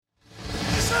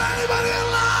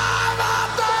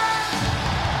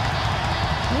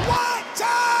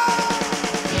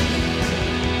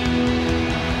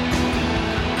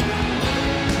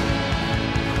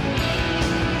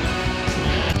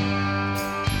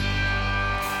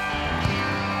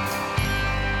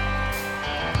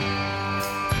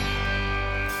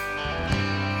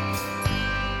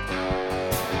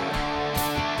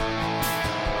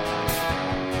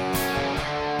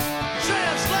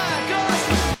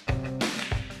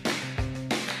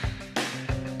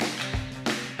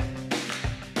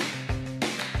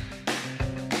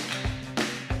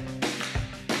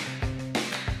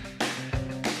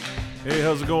Hey,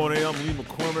 how's it going? Hey, I'm Lee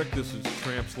McCormick. This is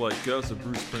Tramps Like Us, a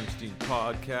Bruce Springsteen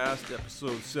podcast,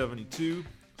 episode 72,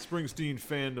 Springsteen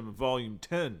Fandom, Volume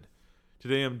 10.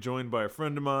 Today I'm joined by a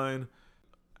friend of mine,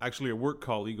 actually a work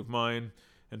colleague of mine,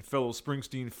 and fellow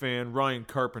Springsteen fan, Ryan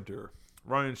Carpenter.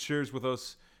 Ryan shares with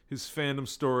us his fandom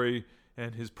story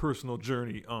and his personal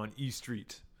journey on E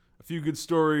Street. A few good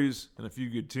stories and a few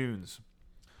good tunes.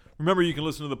 Remember, you can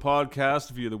listen to the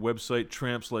podcast via the website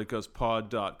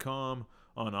trampslikeUspod.com,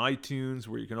 on iTunes,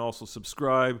 where you can also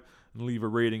subscribe and leave a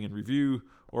rating and review,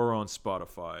 or on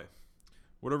Spotify.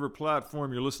 Whatever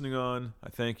platform you're listening on, I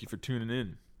thank you for tuning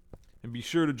in. And be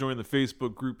sure to join the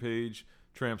Facebook group page,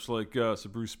 Tramps Like Us, a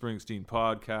Bruce Springsteen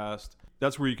podcast.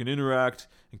 That's where you can interact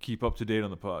and keep up to date on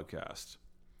the podcast.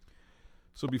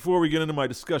 So before we get into my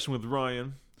discussion with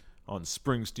Ryan on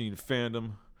Springsteen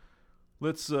fandom,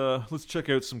 let's check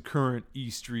out some current E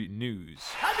Street news.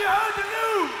 Have you heard the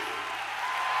news?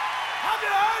 Have you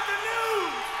heard the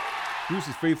news? Bruce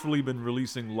has faithfully been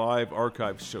releasing live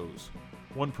archive shows,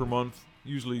 one per month,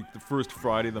 usually the first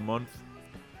Friday of the month.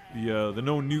 The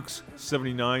No Nukes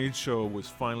 79 show was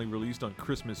finally released on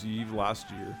Christmas Eve last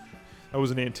year. That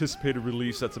was an anticipated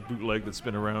release. That's a bootleg that's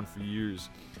been around for years.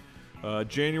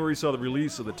 January saw the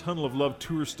release of the Tunnel of Love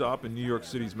tour stop in New York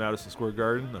City's Madison Square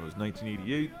Garden. That was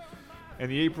 1988. And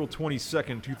the April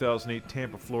 22nd, 2008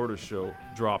 Tampa, Florida show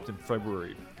dropped in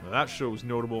February. Now, that show was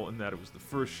notable in that it was the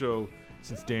first show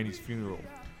since Danny's funeral.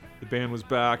 The band was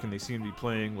back and they seemed to be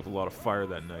playing with a lot of fire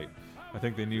that night. I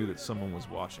think they knew that someone was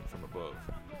watching from above.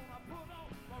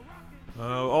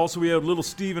 Also, we have Little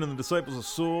Steven and the Disciples of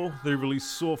Soul. They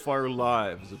released Soulfire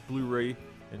Live as a Blu-ray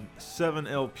and 7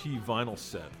 LP vinyl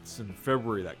set. It's in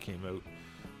February that came out.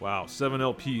 Wow, 7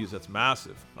 LPs, that's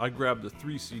massive. I grabbed the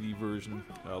 3 CD version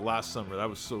last summer. That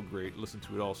was so great. Listened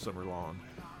to it all summer long.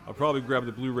 I'll probably grab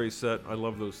the Blu-ray set. I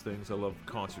love those things. I love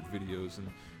concert videos. And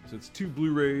so it's 2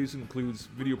 Blu-rays. It includes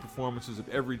video performances of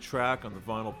every track on the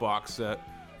vinyl box set,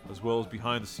 as well as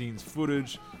behind-the-scenes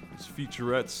footage. There's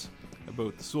featurettes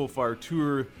about the Soulfire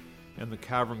tour and the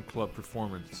Cavern Club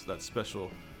performance. That special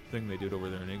thing they did over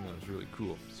there in England is really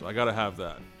cool. So I gotta have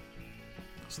that.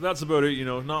 So that's about it,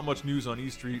 not much news on E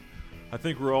Street. I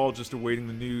think we're all just awaiting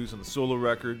the news on the solo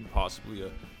record, possibly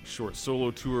a short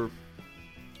solo tour.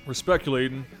 We're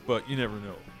speculating, but you never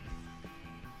know.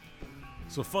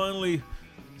 So finally,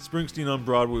 Springsteen on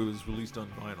Broadway was released on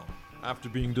vinyl, after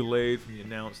being delayed from the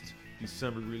announced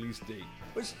December release date.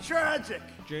 It was tragic.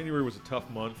 January was a tough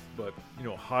month, but,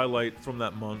 highlight from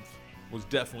that month was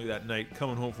definitely that night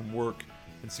coming home from work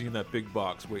and seeing that big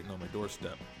box waiting on my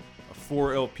doorstep. A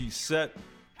 4 LP set,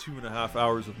 2.5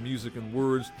 hours of music and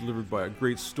words delivered by a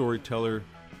great storyteller,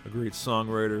 a great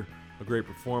songwriter, a great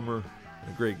performer,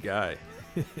 and a great guy.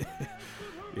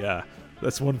 Yeah,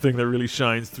 that's one thing that really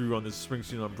shines through on this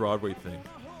Springsteen on Broadway thing.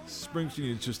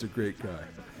 Springsteen is just a great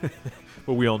guy.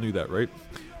 But we all knew that, right?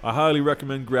 I highly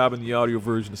recommend grabbing the audio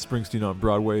version of Springsteen on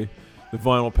Broadway. The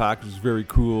vinyl package is very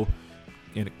cool,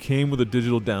 and it came with a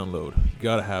digital download. You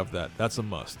gotta have that. That's a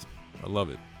must. I love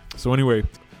it. So anyway,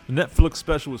 the Netflix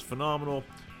special was phenomenal,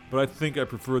 but I think I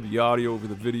prefer the audio over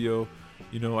the video.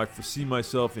 I foresee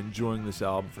myself enjoying this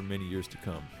album for many years to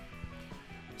come.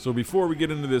 So before we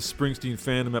get into this Springsteen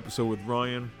fandom episode with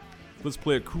Ryan, let's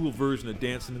play a cool version of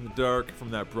Dancing in the Dark from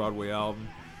that Broadway album.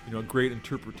 A great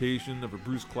interpretation of a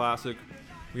Bruce classic.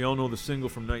 We all know the single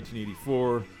from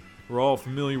 1984. We're all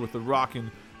familiar with the rockin'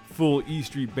 full E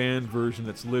Street Band version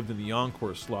that's lived in the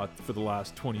encore slot for the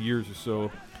last 20 years or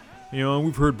so. And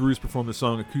we've heard Bruce perform the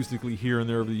song acoustically here and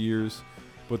there over the years.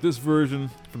 But this version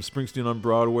from Springsteen on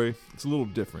Broadway, it's a little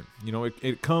different.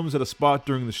 It comes at a spot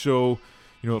during the show.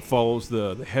 It follows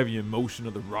the heavy emotion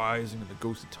of the rising and the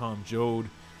ghost of Tom Joad.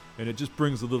 And it just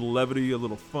brings a little levity, a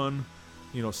little fun,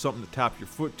 something to tap your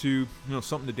foot to,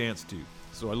 something to dance to.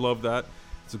 So I love that.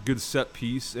 It's a good set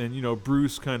piece. And,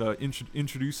 Bruce kind of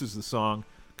introduces the song,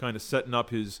 kind of setting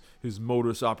up his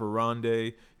modus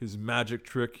operandi, his magic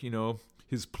trick,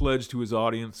 his pledge to his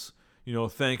audience,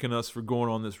 thanking us for going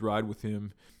on this ride with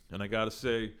him. And I got to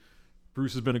say,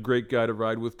 Bruce has been a great guy to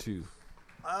ride with, too.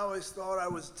 I always thought I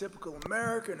was a typical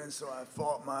American, and so I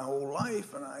fought my whole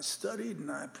life, and I studied, and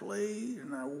I played,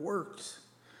 and I worked,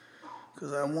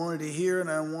 because I wanted to hear and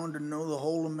I wanted to know the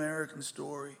whole American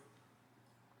story.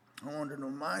 I wanted to know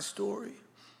my story,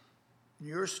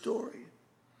 your story.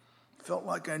 Felt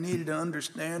like I needed to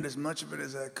understand as much of it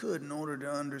as I could in order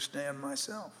to understand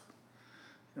myself.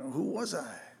 Who was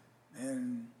I?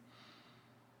 And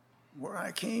where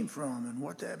I came from and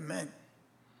what that meant.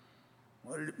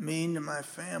 What did it mean to my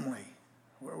family?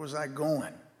 Where was I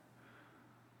going?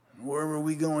 And where were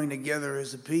we going together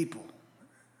as a people?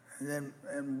 And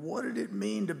what did it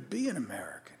mean to be an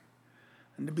American?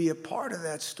 and to be a part of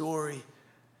that story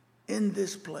in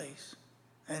this place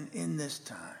and in this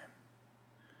time.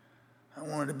 I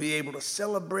wanted to be able to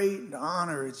celebrate and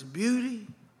honor its beauty,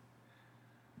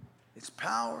 its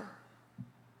power.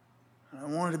 And I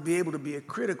wanted to be able to be a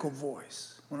critical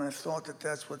voice when I thought that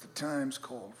that's what the times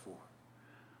called for.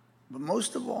 But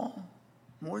most of all,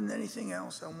 more than anything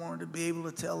else, I wanted to be able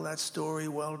to tell that story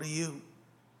well to you.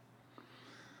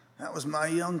 That was my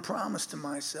young promise to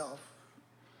myself.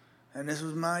 And this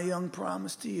was my young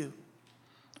promise to you.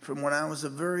 From when I was a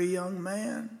very young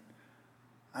man,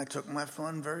 I took my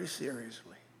fun very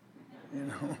seriously, you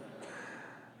know.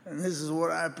 And this is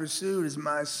what I pursued as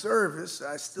my service.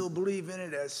 I still believe in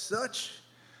it as such.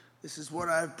 This is what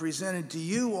I've presented to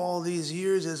you all these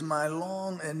years as my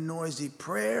long and noisy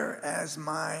prayer, as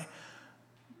my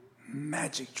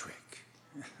magic trick.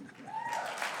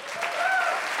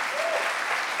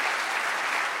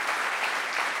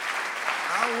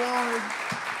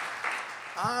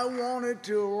 I wanted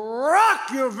to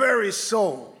rock your very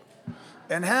soul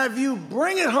and have you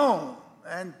bring it home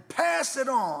and pass it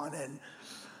on. And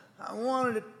I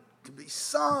wanted it to be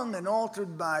sung and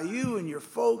altered by you and your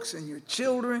folks and your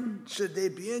children, should they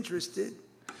be interested.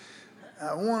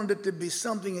 I wanted it to be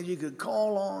something that you could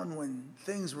call on when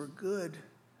things were good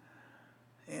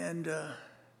and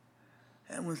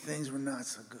when things were not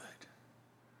so good.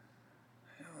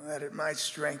 You know, that it might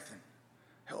strengthen,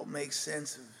 help make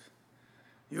sense of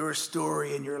your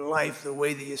story and your life the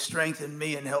way that you strengthened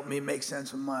me and helped me make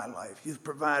sense of my life. You've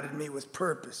provided me with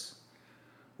purpose,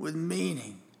 with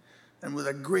meaning, and with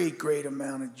a great, great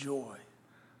amount of joy.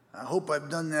 I hope I've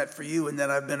done that for you and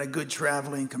that I've been a good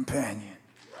traveling companion.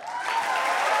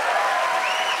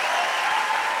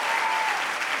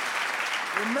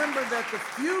 Remember that the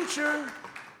future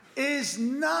is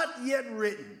not yet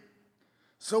written.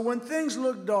 So when things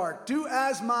look dark, do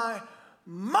as my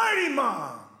mighty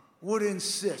mom would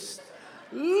insist.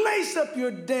 Lace up your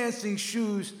dancing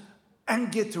shoes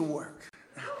and get to work.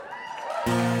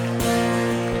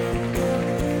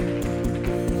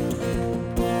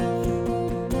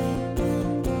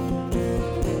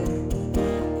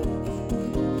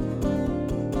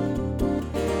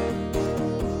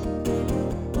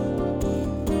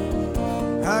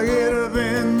 I get up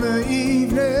in the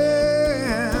evening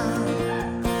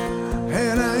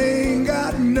and I ain't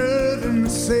got nothing to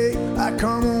say. I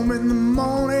come home in the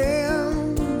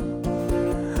morning,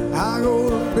 I go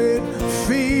to bed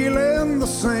feeling the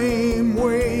same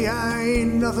way. I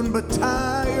ain't nothing but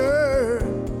tired.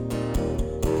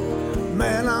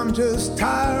 Man, I'm just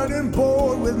tired and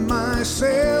bored with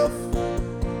myself.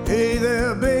 Hey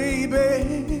there,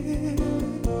 baby,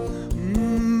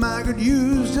 I could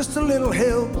use just a little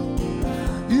help.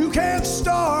 You can't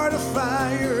start a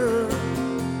fire.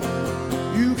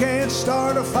 You can't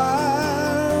start a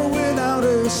fire without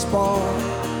a spark.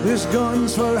 This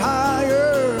gun's for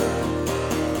hire.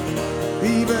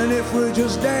 Even if we're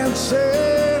just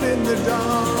dancing in the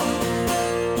dark.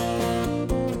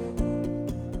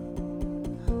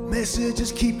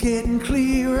 Messages keep getting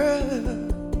clearer.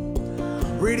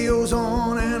 Radio's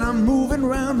on and I'm moving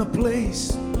around the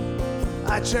place.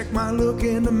 I check my look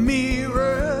in the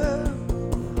mirror.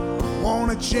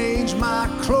 Wanna change my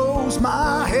clothes,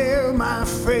 my hair, my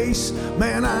face.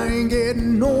 Man, I ain't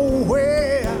getting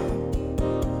nowhere.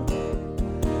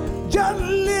 Just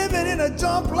living in a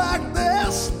dump like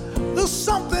this. There's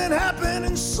something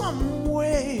happening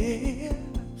somewhere.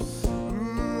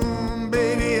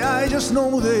 Baby, I just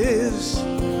know this.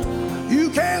 You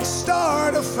can't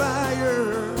start a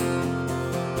fire.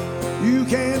 You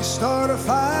can't start a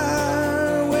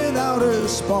fire without a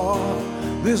spark.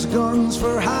 This gun's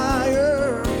for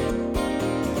hire.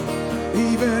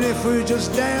 Even if we're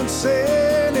just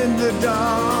dancing in the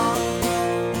dark.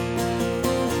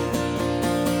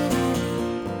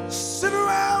 Sit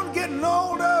around getting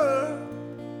older.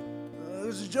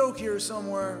 There's a joke here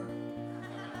somewhere.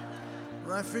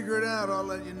 When I figure it out, I'll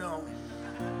let you know.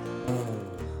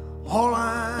 All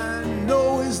I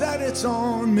know is that it's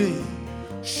on me.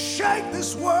 Shake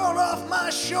this world off my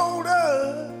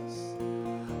shoulders.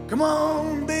 Come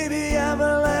on, baby, have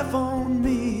a laugh on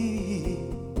me.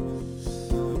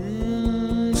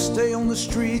 Stay on the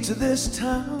streets of this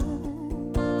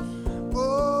town.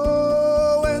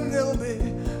 Oh, and they'll be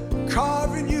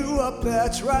carving you up,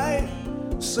 that's right.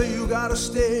 So you gotta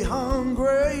stay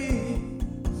hungry.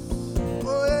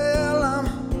 Well,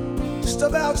 I'm just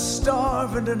about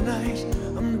starving tonight.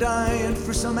 I'm dying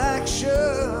for some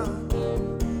action.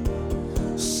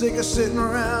 Sick of sitting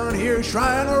around here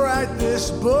trying to write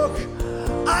this book.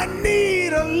 I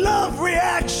need a love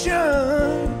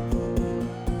reaction.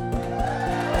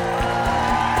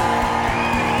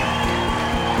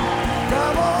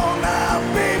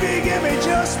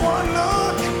 just one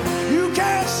look, you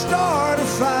can't start a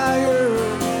fire.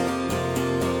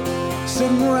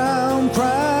 Sitting around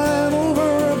crying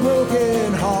over a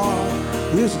broken heart.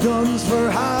 This gun's for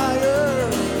hire.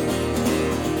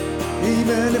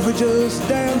 Even if we're just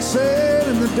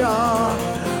dancing in the dark,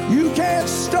 you can't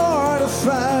start a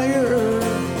fire.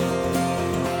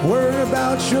 Worry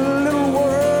about your little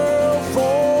world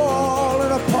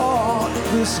falling apart.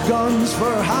 This gun's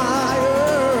for hire.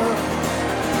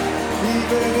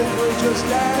 Even if we're just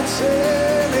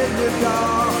dancing in the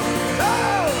dark.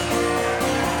 Oh!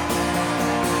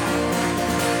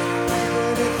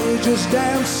 Even if we're just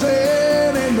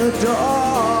dancing in the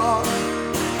dark.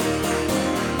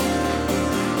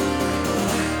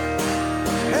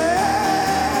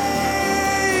 Hey,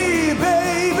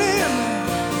 baby.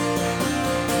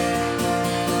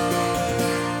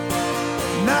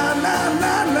 Na na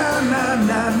na na na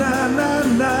na na na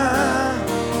na.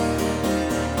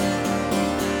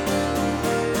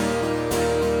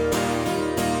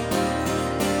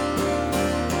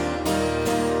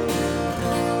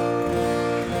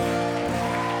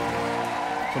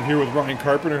 I'm here with Ryan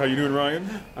Carpenter. How you doing, Ryan?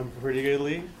 I'm pretty good,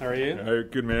 Lee. How are you?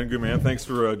 Good man, good man. Thanks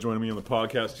for joining me on the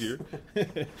podcast here.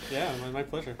 Yeah, my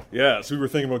pleasure. Yeah, so we were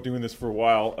thinking about doing this for a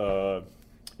while.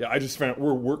 Yeah, I just found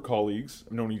we're work colleagues.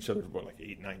 I've known each other for about like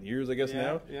 8-9 years, I guess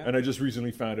now. Yeah. And I just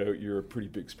recently found out you're a pretty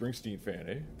big Springsteen fan,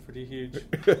 eh? Pretty huge.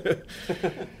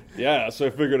 Yeah, so I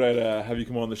figured I'd have you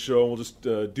come on the show. We'll just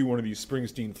do one of these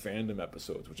Springsteen fandom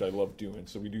episodes, which I love doing.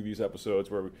 So we do these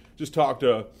episodes where we just talk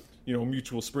to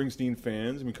mutual Springsteen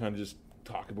fans, and we kind of just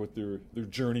talk about their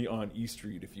journey on E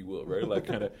Street, if you will, right? Like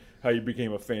kind of how you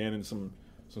became a fan and some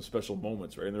special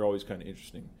moments, right? And they're always kind of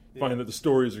interesting. Yeah. Find that the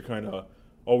stories are kind of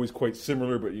always quite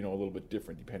similar, but a little bit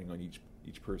different depending on each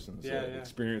person's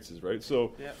experiences, right?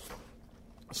 So,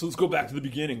 so let's go back to the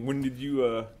beginning. When did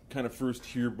you kind of first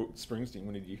hear about Springsteen?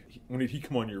 When did he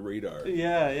come on your radar?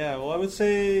 Yeah. Well, I would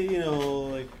say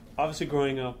like obviously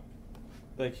growing up,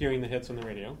 like hearing the hits on the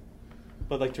radio,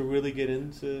 but like to really get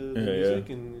into the music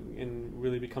and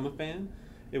really become a fan,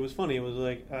 it was funny. It was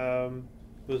like it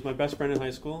was my best friend in high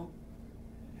school.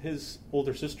 His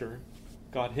older sister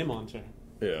got him onto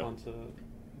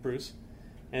Bruce,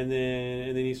 and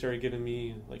then he started giving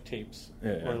me like tapes,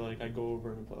 or like I go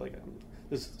over and play, like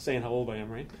this is saying how old I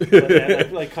am, right?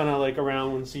 But, like kind of like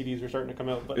around when CDs were starting to come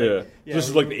out. But this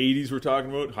is like the '80s we're talking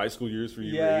about, high school years for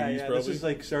you. '80s probably. This is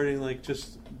like starting like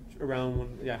just around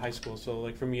when high school. So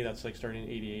like for me that's like starting in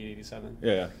 88, 87.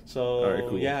 Yeah. So all right,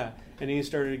 cool. And he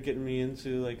started getting me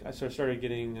into like I started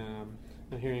getting.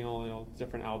 Hearing all the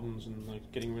different albums and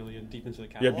like getting really deep into the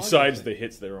catalog. Yeah, besides the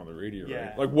hits that were on the radio,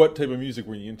 right? Like what type of music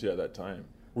were you into at that time?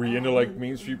 Were you into like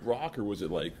Main Street rock, or was it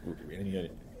like any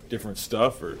different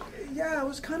stuff? Or I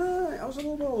was a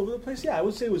little bit all over the place. Yeah, I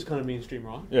would say it was kind of mainstream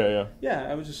rock. Yeah.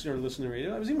 I was just listening to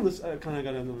radio. I was even kind of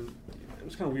got into. It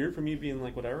was kind of weird for me being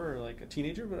like whatever, or like a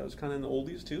teenager, but I was kind of in the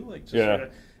oldies too. Like just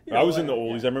I was in the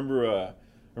oldies. I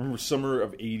remember summer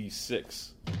of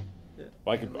 '86.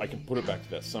 I can put it back to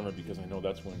that summer because I know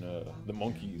that's when the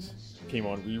Monkees came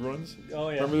on reruns. Oh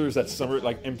yeah. Remember there was that summer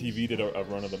like MTV did a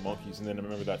run of the Monkees, and then I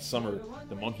remember that summer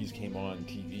the Monkees came on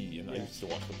TV, and I used to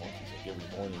watch the Monkees like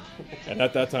every morning. And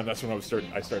at that time, that's when I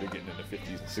started getting into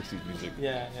 50s and 60s music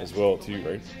as well too,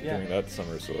 right? During that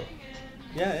summer, so.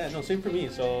 No, same for me.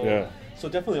 So so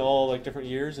definitely all like different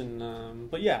years, and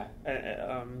but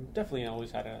definitely I always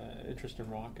had an interest in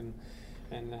rock and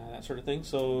that sort of thing.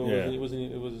 So it was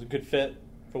a good fit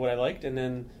for what I liked, and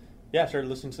then I started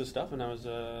listening to this stuff, and I was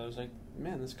like,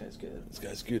 man, this guy's good. This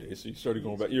guy's good. So you started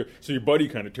going back. So your buddy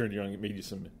kind of turned you on and made you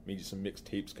some mixed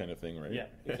tapes kind of thing, right? Yeah,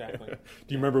 exactly. Do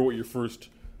you remember what your first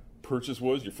purchase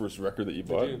was? Your first record that you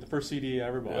bought? The first CD I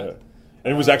ever bought. Yeah.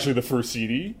 And it was actually the first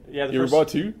CD. Yeah, you ever bought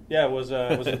too? Yeah, it was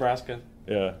Nebraska.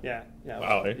 Yeah.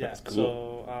 Wow, that's cool.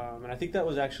 So and I think that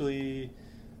was actually.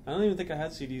 I don't even think I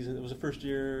had CDs. It was the first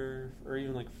year or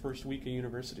even like first week of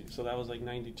university. So that was like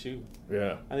 92.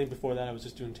 Yeah. I think before that I was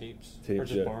just doing tapes or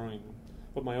just borrowing them.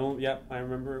 But my own, I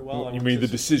remember it well. You made the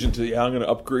decision to, I'm going to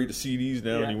upgrade to CDs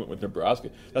now, and you went with Nebraska.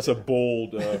 That's a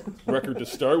bold record to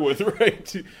start with,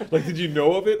 right? Like, did you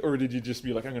know of it, or did you just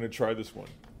be like, I'm going to try this one?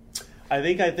 I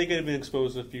think I'd been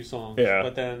exposed to a few songs,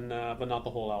 but then, but not the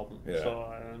whole album. Yeah.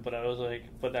 So, but I was like,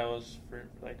 that was for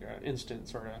like an instant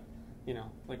sort of,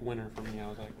 like winner for me. I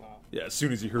was like, wow. Yeah, as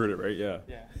soon as you heard it, right? Yeah.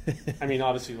 Yeah. I mean,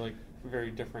 obviously, like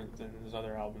very different than his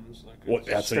other albums. Like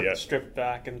stripped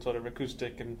back and sort of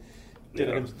acoustic and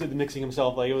did the mixing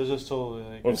himself. Like it was just totally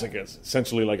like. Well, it was like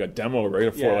essentially like a demo,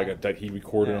 right? That he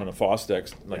recorded on a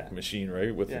Fostex machine, right?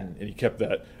 And he kept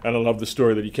that. And I love the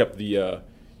story that he kept the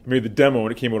made the demo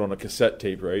and it came out on a cassette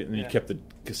tape, right? And then Yeah. he kept the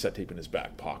cassette tape in his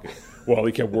back pocket while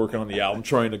he kept working on the album,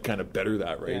 trying to kind of better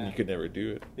that, right? And you could never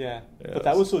do it. Yeah. Yeah, But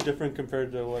that was so different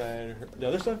compared to what I had heard, the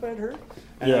other stuff I had heard.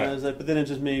 And Yeah. I was like, but then it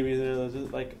just made me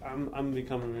like I'm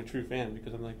becoming a true fan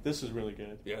because I'm like, this is really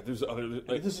good. Yeah, there's other Like,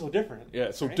 like, this is so different. yeah,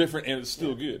 it's so right? different and it's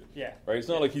still good. Yeah. Right? It's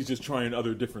not like he's just trying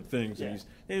other different things. Yeah.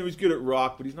 And he's good at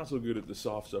rock, but he's not so good at the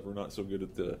soft stuff or not so good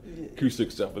at the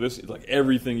acoustic stuff. But this is like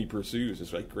everything he pursues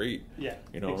is like great. Yeah.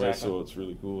 You know, right? Exactly. So it's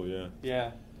really cool, yeah.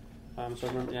 Yeah. So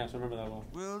I remember that well.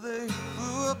 Well, they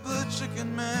blew up the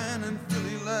chicken man in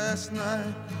Philly last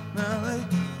night. Now they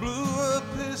blew up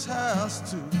his house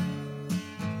too.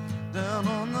 Down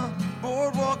on the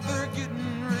boardwalk, they're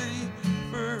getting ready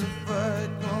for a fight.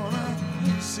 Gonna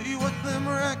see what them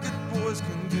racket boys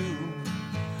can do.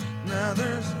 Now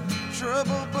there's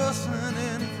trouble busting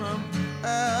in from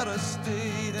out of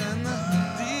state, and the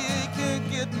DA can't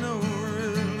get no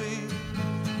relief.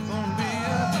 Gonna be a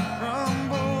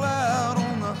rumble out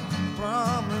on the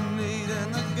promenade,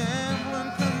 and the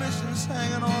gambling commission's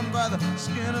hanging on by the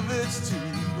skin of its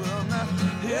teeth. Well, now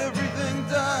everything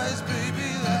dies,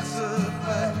 baby, that's a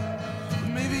fact. But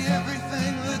maybe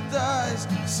everything that dies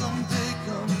someday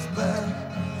comes back.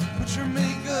 Put your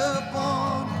makeup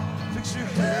on, fix your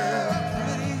hair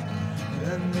pretty,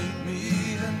 and meet me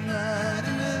tonight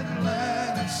in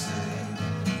Atlantic City.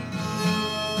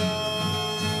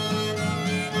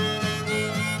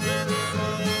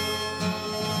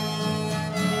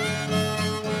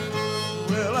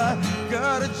 Well, I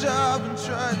got a job and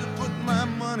tried to put my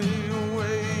money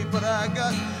away, but I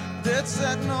got debts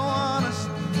that no honest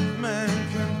man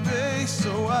can pay.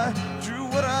 So I drew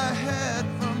what I had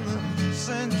from the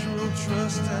Central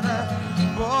Trust, and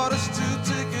I bought us 2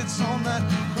 tickets on that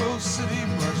Close City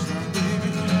bus. Now, baby,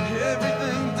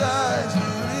 everything dies,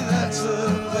 maybe that's a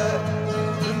fact.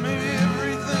 But maybe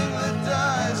everything that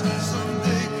dies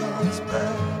someday comes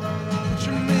back. Put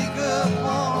your makeup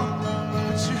on,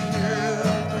 put your hair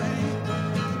up pretty,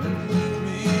 and meet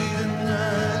me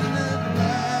tonight in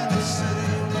Atlantic City.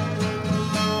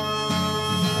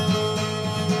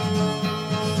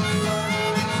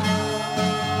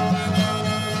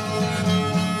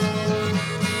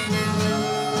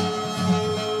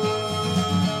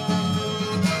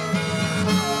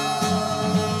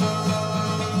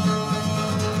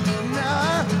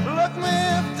 Now, luck may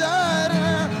have died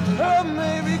and love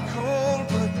may be cold,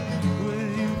 but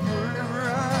with you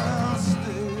forever I'll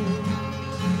stay.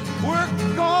 We're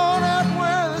going out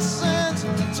where the sands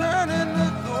turn into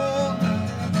gold.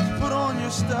 Put on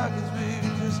your stockings, baby,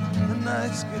 'cause the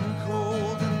night's getting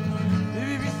cold. And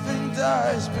maybe everything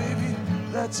dies, baby,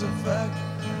 that's a fact.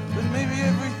 But maybe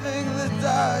everything that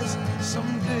dies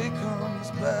someday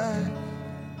comes back.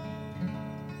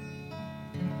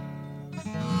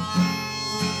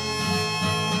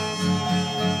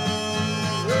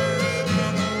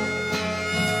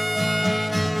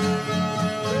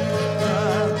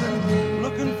 I've been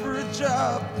looking for a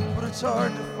job, but it's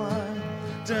hard to find.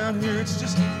 Down here it's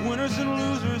just winners and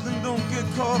losers, and don't get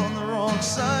caught on the wrong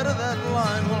side of that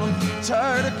line. Well, I'm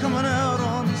tired of coming out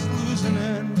on this losing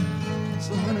end.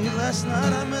 So honey, last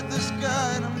night I met this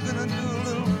guy, and I'm gonna do a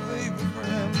little favor for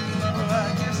him. Well,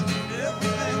 I guess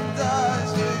everything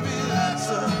dies, baby, that's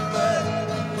a fact.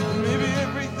 Maybe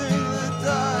everything that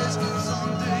dies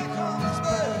someday comes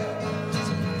back.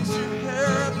 So fix your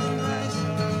hair up nice,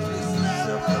 fix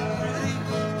yourself up pretty,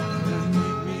 and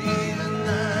meet me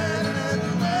tonight in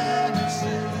Atlantic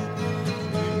City.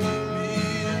 Meet me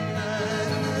tonight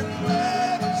in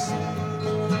Atlantic City.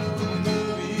 Meet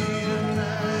me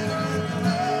tonight in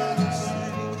Atlantic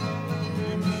City.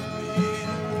 Meet me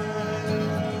tonight in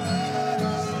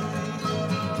Atlantic City.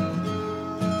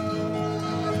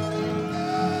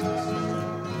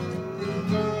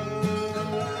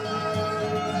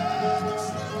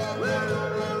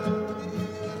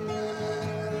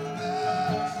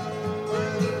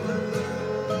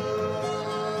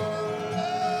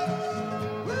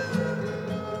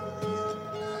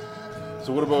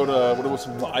 So what about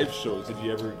some live shows? Did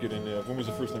you ever get into? When was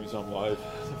the first time you saw him live?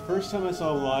 The first time I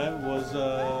saw him live was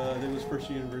I think it was First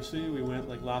Year University. We went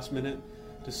like last minute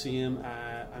to see him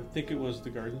at, I think it was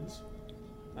the Gardens,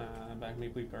 back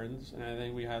Maple Leaf Gardens, and I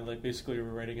think we had like basically we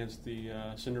were right against the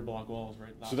cinder block walls,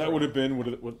 right? So that would have been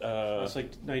It's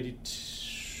like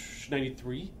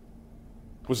 93.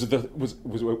 was it was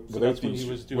without that's when the he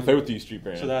was doing- without the Street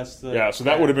Band? So that's the So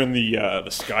that would have been the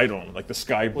Sky Dome, like the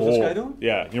Sky Bowl. Was it Sky Dome?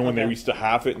 Yeah, you know when they Okay. used to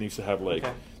half it and they used to have like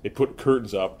Okay. they put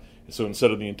curtains up, so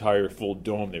instead of the entire full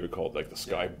dome, they would call it like the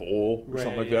Sky Bowl or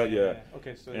something like that. Yeah.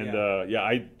 Okay, so And yeah.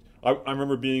 I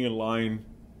remember being in line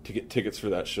to get tickets for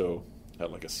that show.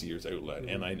 at like a Sears outlet,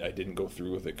 and I didn't go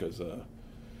through with it because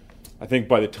I think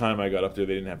by the time I got up there,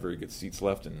 they didn't have very good seats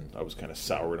left, and I was kind of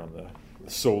soured on the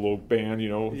solo band,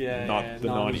 not the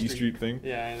non-E Street thing.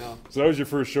 Yeah, I know. So that was your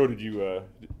first show. Did you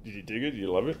dig it? Did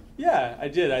you love it? Yeah, I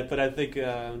did. But I think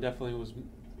definitely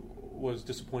was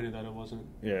disappointed that it wasn't.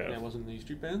 Yeah, it wasn't the E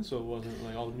Street Band, so it wasn't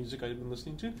like all the music I'd been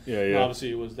listening to. Yeah. And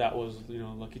obviously, that was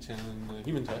Lucky Town and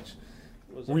Human Touch.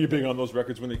 Were you big on those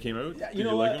records when they came out? Yeah, you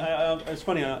know what? It's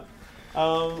funny. I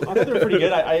thought they were pretty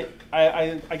good.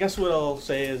 I guess what I'll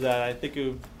say is that I think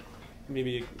it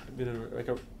maybe been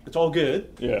it's all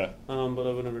good. Yeah. But it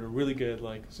would have been a really good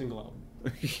single album.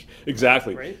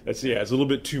 Exactly. Right? That's it's a little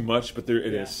bit too much, but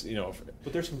it is.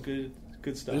 But there's some good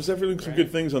stuff. There's definitely some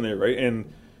good things on there, right?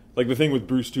 And the thing with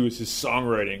Bruce too is his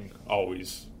songwriting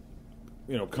always,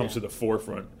 comes to the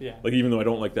forefront. Yeah. Even though I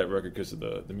don't like that record because of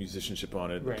the musicianship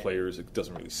on it, and right. the players, it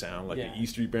doesn't really sound like an E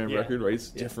Street Band record, right? It's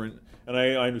different, and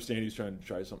I understand he's trying to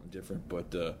try something different,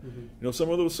 but some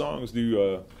of those songs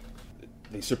do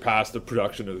they surpass the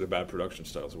production or the bad production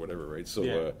styles or whatever, right?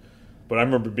 So, but I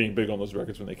remember being big on those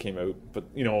records when they came out, but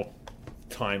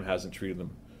time hasn't treated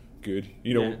them good.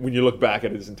 When you look back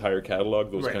at his entire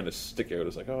catalog, those kind of stick out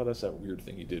as oh, that's that weird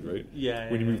thing he did, right?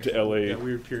 Yeah. When he moved to LA, that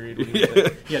weird period. When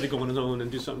he had to go on his own and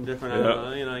do something different.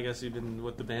 I guess he'd been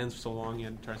with the bands for so long, he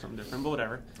had to try something different. But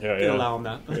whatever. Didn't allow him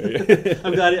that.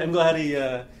 I'm glad he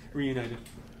reunited.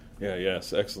 Yeah.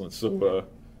 Yes. Excellent. So,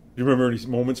 do you remember any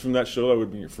moments from that show? That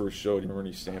would be your first show. Do you remember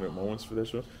any standout moments for that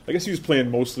show? I guess he was playing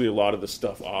mostly a lot of the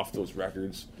stuff off those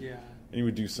records. Yeah. And he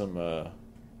would do some. I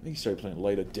think he started playing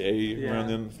Light of Day around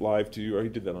then live too, or he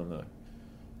did that on the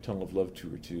Tunnel of Love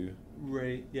tour too.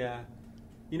 Right. Yeah.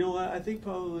 You know what? I think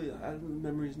probably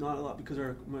memories not a lot because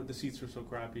the seats were so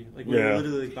crappy. We were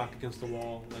literally back against the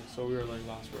wall, so we were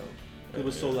last row. It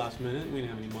was so last minute. We didn't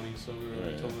have any money, so we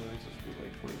were totally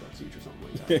 $20 each or something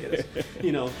like that.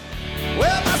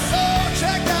 Well, my soul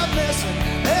checked out missing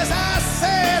as I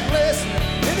said, listen,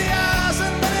 in the hours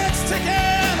and minutes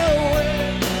ticking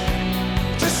away,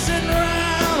 just sitting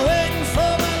around waiting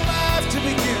for my life to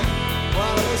begin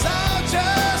while it was all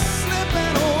just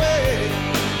slipping away.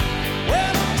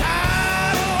 Well, I'm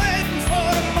tired of waiting for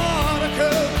the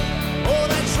Monaco or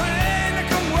that train to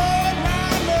come rolling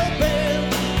round the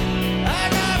bend. I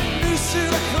got a new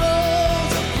suit of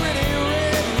clothes, a pretty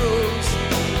red rose,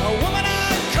 a woman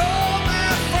I'd call my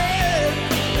friend.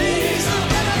 These are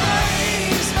better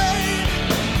days, babe.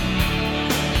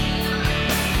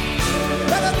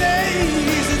 Better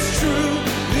days, it's true.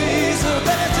 These are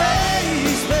better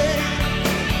days, babe.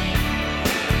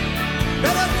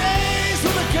 Better days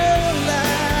with a girl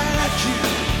like you.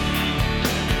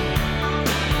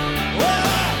 Well,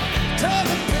 I took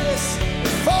a piss, a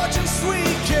fortune's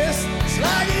sweet kiss. It's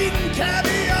like eating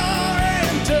caviar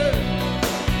and dirt.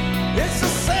 It's a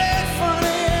sad, funny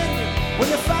ending when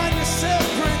you find yourself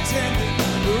pretending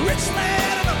a rich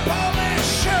man in a poor man's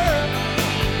shirt.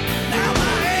 Now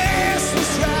my ass was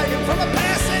dragging from a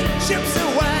passing gypsy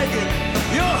wagon.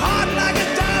 Your heart like a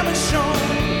diamond shone.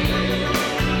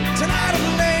 Tonight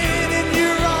I'm laying in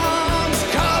your arms,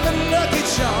 carving lucky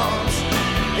charms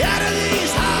out of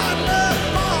these hard love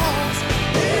bombs.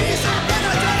 These are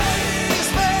better days,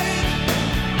 babe.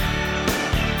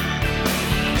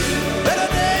 Better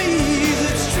days,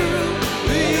 it's true.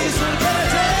 These are better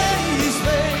days,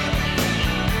 babe.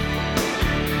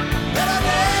 Better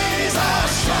days are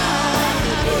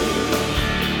shining blue.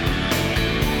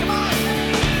 Come on.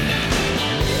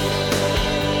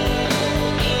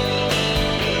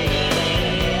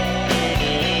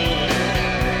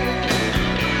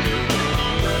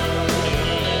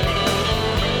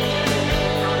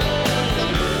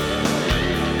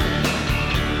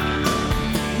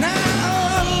 Now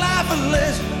life a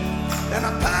legend and a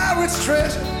pirate's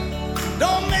treasure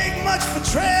don't make much for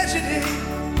tragedy.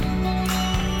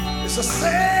 It's a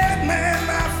sad man,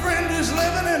 my friend, who's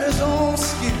living in his own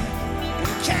skin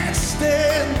and can't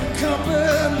stand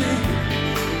company.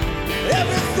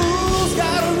 Every fool's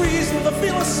got a reason for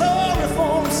feeling sorry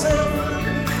for himself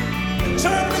and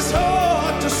turn his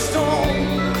heart to stone.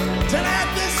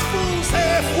 Tonight this fool's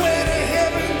halfway to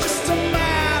heaven, just a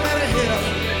mile and a half.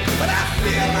 But I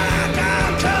feel like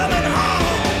I'm coming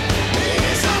home.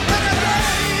 These are better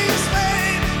days,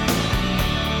 babe.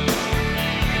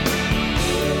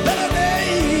 Better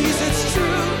days, it's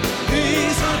true.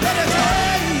 These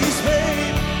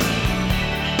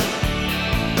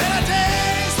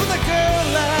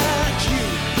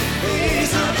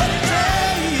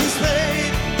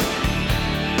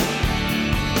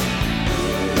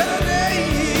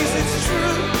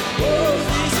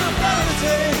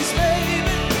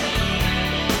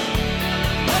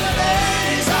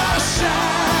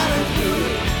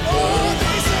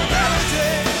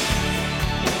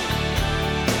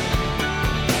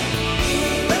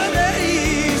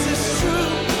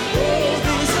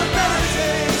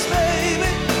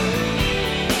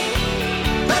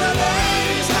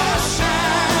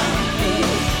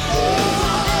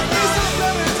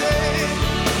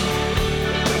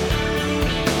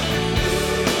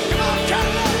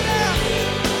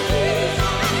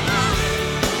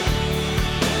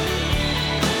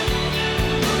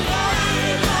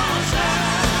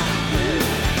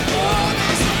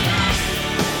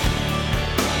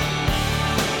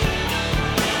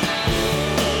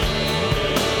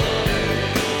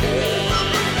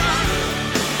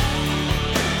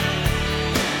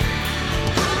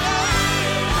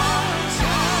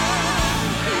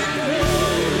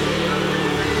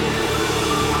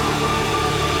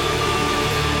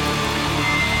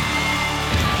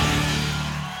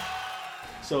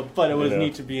So, but it was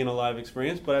neat to be in a live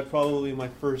experience. But I probably my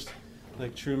first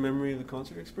like true memory of the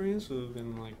concert experience would have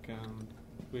been like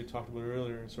we had talked about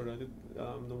earlier. Sort of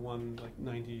the one like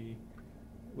 90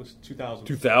 was 2000.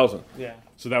 2000. Yeah.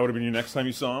 So that would have been your next time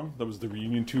you saw him. That was the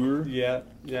reunion tour. Yeah.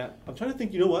 I'm trying to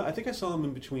think. You know what? I think I saw him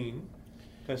in between.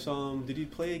 I saw him. Did he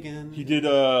play again? He did.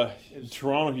 In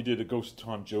Toronto, he did a Ghost of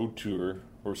Tom Joad tour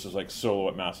versus like solo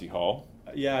at Massey Hall.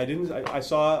 Yeah, I didn't. I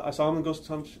saw him in Ghost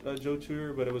of Tom Joad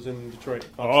tour, but it was in Detroit.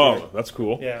 That's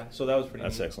cool. Yeah, so that was pretty.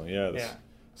 That's neat. excellent. Yeah. Yeah.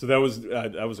 So that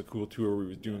was a cool tour where he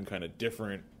was doing kind of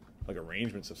different like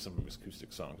arrangements of some of his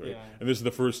acoustic songs, right? Yeah. And this is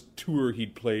the first tour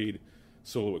he'd played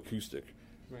solo acoustic.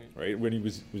 Right, when he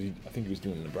was I think he was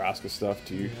doing Nebraska stuff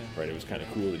too. Yeah. Right, it was kind of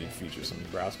cool that he'd feature some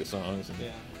Nebraska songs. And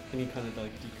and he kind of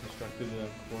like deconstructed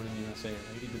Born in the USA.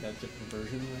 Right, he did that different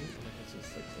version, right? Like it's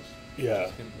just like this.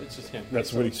 It's just him.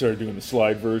 That's when he started doing the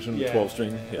slide version, the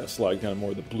 12-string. Yeah, slide kind of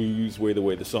more the blues way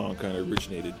the song kind of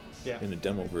originated in the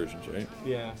demo versions, right?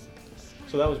 Yeah.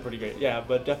 So that was pretty great. Yeah,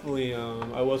 but definitely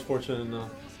I was fortunate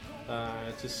enough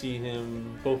to see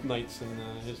him both nights, and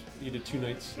he did 2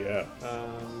 nights. Yeah.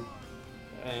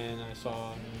 And I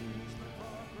saw him,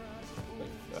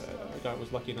 I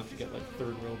was lucky enough to get like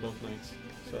 3rd row both nights.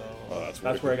 So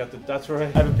that's where I got that's where I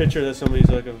have a picture that somebody's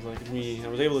like of like me. I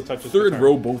was able to touch his 3rd guitar.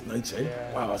 row both nights, eh?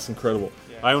 Yeah. Wow, that's incredible.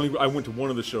 Yeah. I went to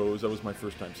one of the shows. That was my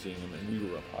first time seeing him, and we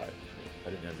were up high. I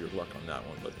didn't have your luck on that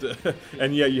one, but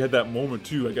and yeah, you had that moment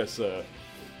too. I guess you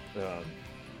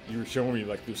were showing me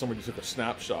like somebody took a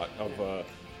snapshot of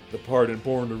the part in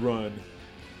Born to Run.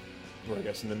 Or I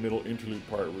guess in the middle interlude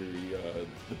part where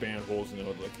the band holds, you know,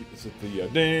 like it's at the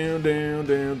down, down,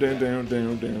 down, down, down,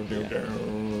 down, down, down,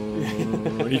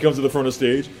 down. And he comes to the front of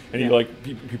stage, and he like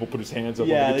people put his hands up on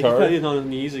the guitar. Like he's on his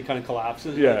knees, he kind of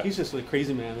collapses. Yeah, like, he's just like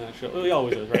crazy man in that show. Well, he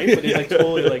always is, right? But he's like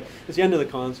totally like it's the end of the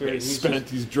concert. Yeah, and he's spent,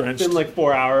 he's drenched. It's been like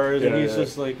 4 hours, and he's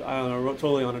just like I don't know,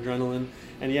 totally on adrenaline.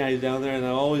 And yeah, he's down there, and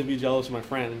I'll always be jealous of my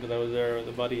friend because I was there with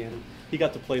a buddy, and he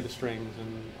got to play the strings,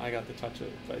 and I got to touch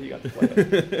it, but he got to play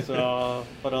it. So,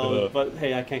 but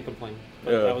hey, I can't complain.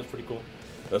 But that was pretty cool.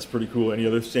 That's pretty cool. Any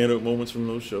other standout moments from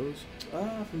those shows?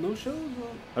 From those shows? Well,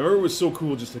 I remember it was so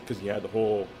cool just because he had the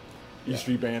whole E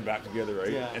Street band back together,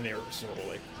 right? Yeah. And they were so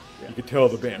like, you could tell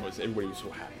the band everybody was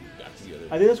so happy to be back together.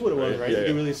 I think that's what it was, right? Yeah, you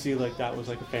could really see like that was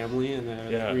like a family, and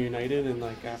they Yeah. reunited, and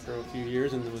like after a few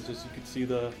years, and it was just you could see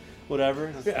the whatever.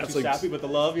 And Yeah, it's like sappy, but the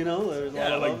love, you know, there's a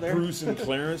lot of like love there. Bruce and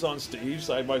Clarence on stage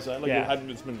side by side. Like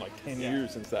it's been like 10 Yeah.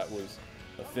 years since that was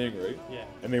a thing, right? Yeah.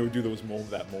 And they would do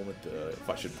that moment, if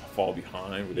I should fall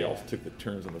behind, where they all took the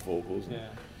turns on the vocals. And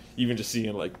even just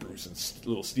seeing like Bruce and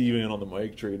little Steven on the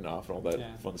mic trading off and all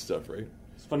that fun stuff, right?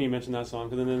 It's funny you mentioned that song,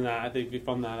 because then I think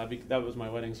from that was my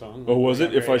wedding song. Oh, was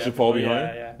it? If I Should Fall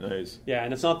Behind? Yeah. Nice. Yeah,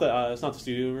 and it's not the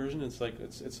studio version. It's like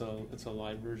it's a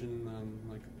live version.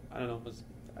 Like I don't know,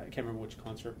 I can't remember which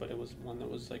concert, but it was one that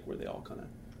was like where they all kind of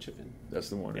chip in. That's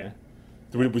the one. Yeah.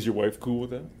 Right? Was your wife cool with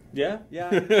that? Yeah.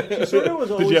 She sort of was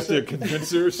always. Did you have to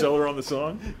convince her, sell her on the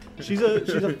song? She's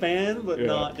a fan, but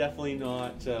definitely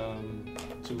not to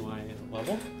my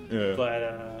level. Yeah. But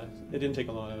it didn't take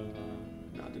a lot of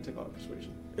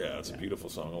persuasion. Yeah, it's a beautiful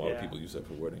song. A lot of people use that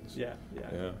for weddings. Yeah.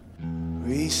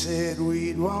 We said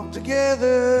we'd walk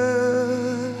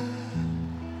together.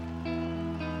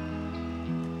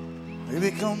 We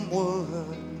become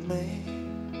one man.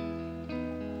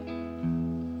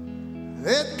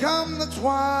 Then come the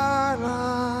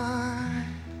twilight.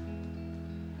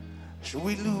 Should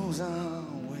we lose our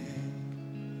way?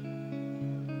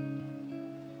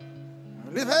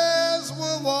 And if as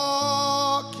we're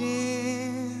walking,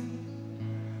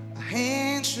 a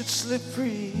hand should slip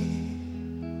free,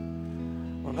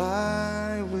 well,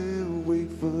 I will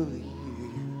wait for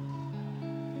you.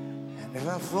 And if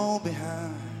I fall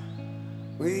behind,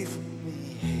 wait for me.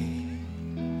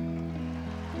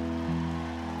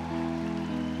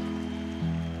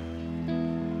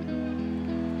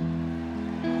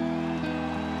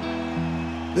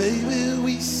 Baby,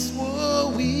 we swore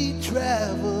we'd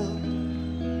travel,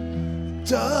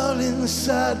 darling,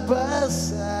 side by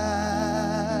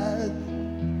side,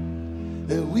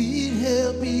 that we'd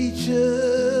help each other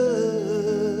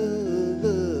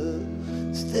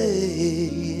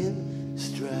stay in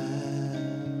stride.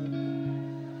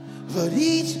 But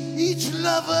each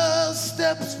lover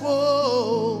steps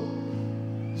forward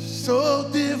so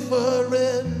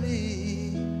differently.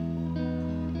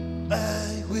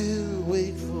 I will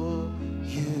wait for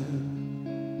you.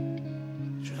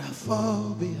 Should I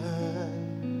fall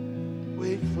behind?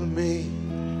 Wait for me.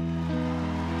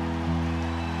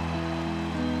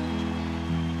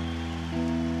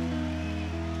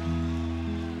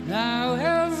 Now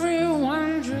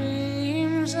everyone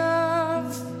dreams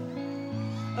of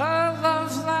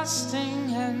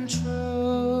everlasting and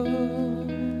true.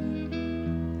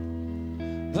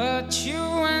 But you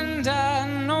and I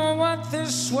know what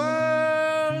this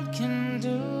world can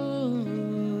do.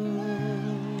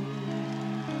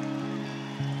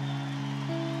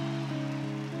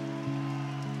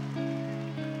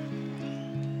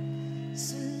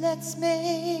 So let's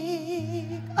make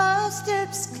our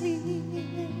steps clear,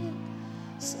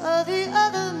 so the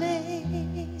other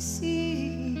may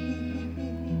see.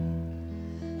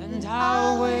 And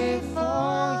I'll wait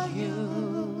for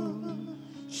you,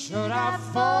 should I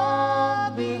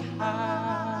fall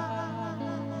behind.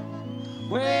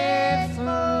 Wait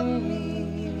for me.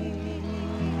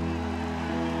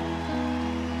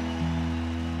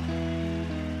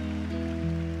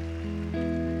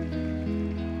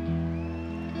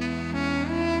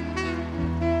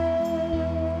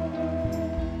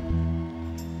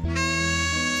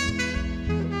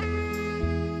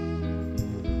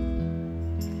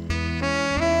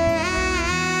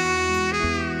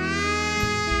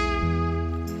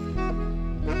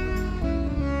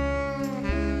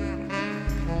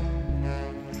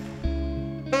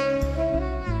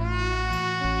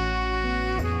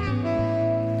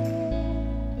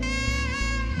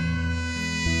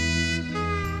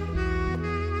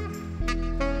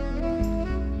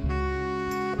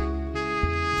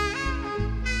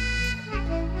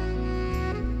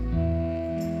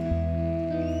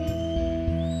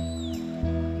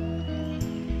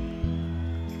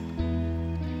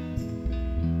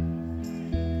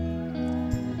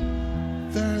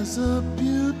 There's a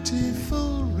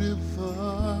beautiful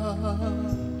river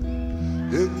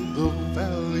in the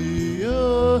valley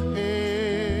ahead.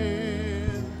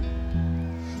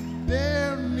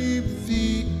 There 'neath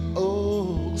the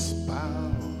oak's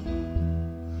bough,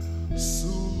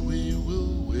 soon we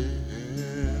will wed.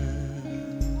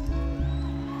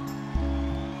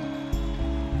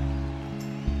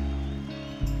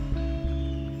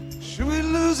 Should we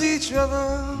lose each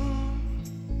other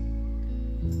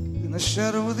in the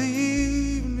shadow of the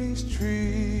evening's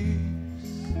trees?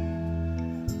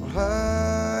 Well,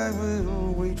 I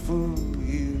will wait for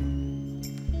you.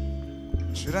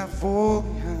 Should I fall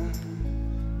behind,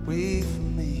 wait for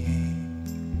me.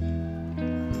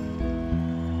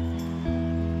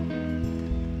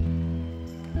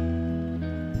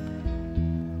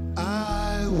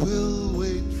 I will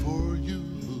wait for you,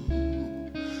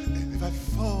 and if I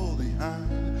fall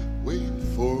behind, wait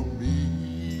for me.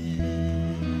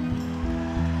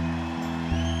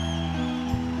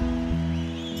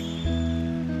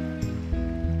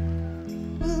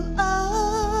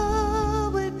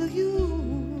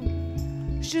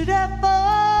 Should I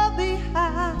fall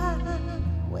behind,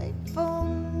 wait for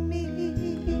me.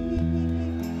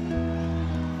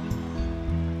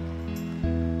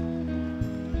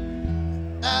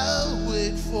 I'll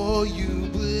wait for you,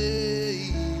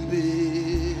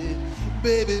 baby.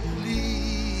 Baby,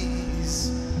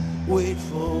 please wait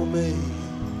for me.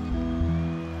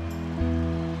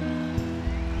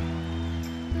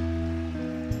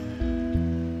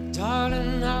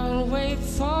 Darling, I'll wait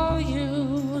for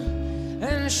you.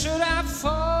 And should I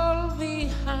fall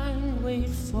behind, wait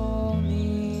for me.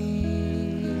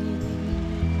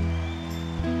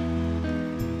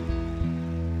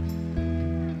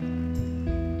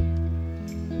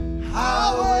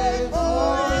 I'll wait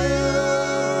for you.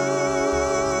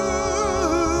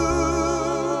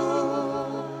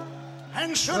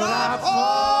 And should I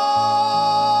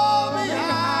fall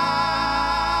behind,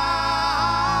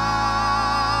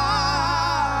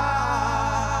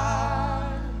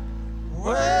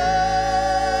 wait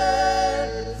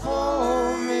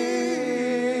for me.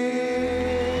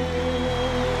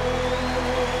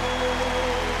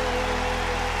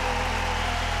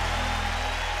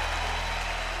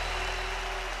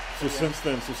 So since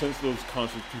then, since those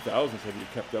concerts 2000s, have you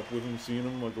kept up with them, seeing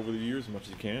them like over the years as much as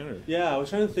you can? Or? Yeah, I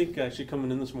was trying to think. Actually, coming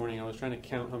in this morning, I was trying to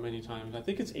count how many times. I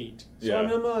think it's 8. So Yeah. I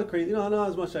mean, I'm not crazy. No, not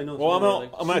as much as I know. Well,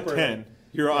 It's I'm more, at super- 10.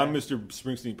 Here, Yeah. I'm Mr.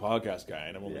 Springsteen podcast guy,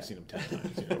 and I've only Yeah. seen him 10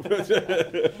 times. You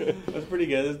know? That's pretty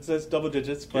good. It's double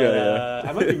digits, but Yeah.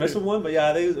 I might be missing one. But yeah,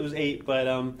 I think it was 8. But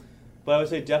I would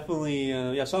say definitely.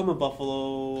 Yeah, I saw him in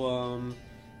Buffalo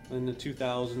in the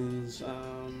 2000s.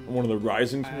 One of the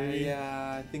Rising community.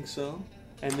 Yeah, I think so.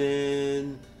 And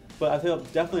then, but I feel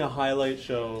definitely a highlight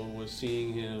show was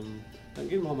seeing him I'm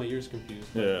getting all my years confused.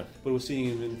 Yeah. But was seeing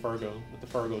him in Fargo, at the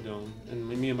Fargo Dome. And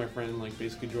me and my friend, like,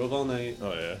 basically drove all night.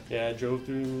 Oh, yeah. Yeah, drove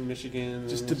through Michigan.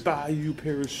 Just to buy you a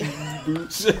pair of shoe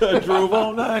boots. I drove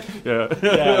all night. Yeah.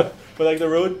 Yeah. But, like, the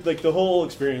road, like, the whole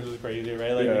experience was crazy,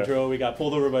 right? Like, Yeah. we got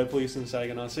pulled over by police in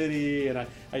Saginaw City, and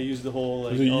I used the whole,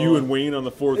 like... Was it you and Wayne on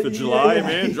the 4th of July, yeah,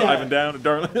 man? yeah. Driving down to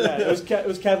Darling? Yeah, it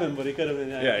was Kevin, but he could have been...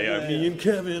 Yeah, me and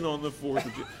Kevin on the 4th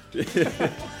of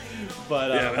July.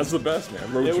 But, yeah, that's the best,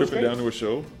 man. Road it was tripping great. down to a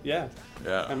show. Yeah.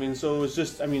 Yeah. I mean, so it was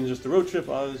just the road trip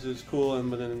was cool,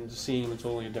 but then just seeing it's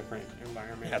totally a different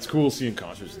environment. Yeah, it's cool seeing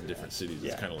concerts in different cities.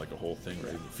 Yeah. It's kind of like a whole thing,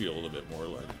 right? You feel a little bit more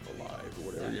like alive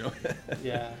or whatever, you know?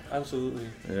 Yeah, absolutely.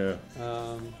 Yeah.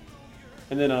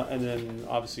 And then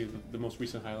obviously the most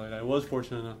recent highlight, I was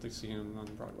fortunate enough to see him on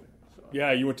Broadway. So.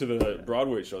 Yeah, you went to the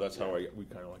Broadway show. That's how we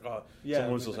kind of like, Yeah.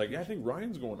 someone was just like, I think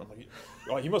Ryan's going. I'm like,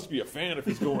 oh, he must be a fan if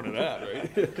he's going to that,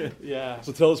 right? Yeah.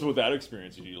 So tell us about that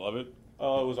experience. Did you love it?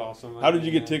 Oh, it was awesome. How did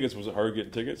you get tickets? Was it hard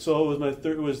getting tickets? So it was my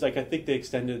third. It was like I think they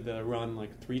extended the run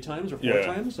like 3 times or 4 Yeah,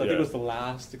 times. So I think it was the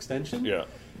last extension. Yeah.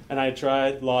 And I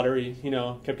tried lottery.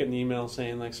 Kept getting emails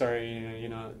saying like, sorry,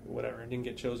 whatever, I didn't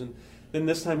get chosen. Then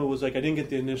this time it was like I didn't get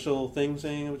the initial thing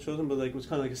saying I was chosen, but like it was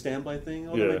kind of like a standby thing.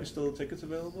 Oh, there might be still tickets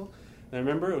available. And I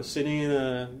remember I was sitting in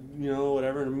a in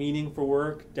a meeting for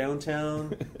work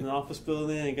downtown in an office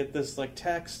building. And I get this like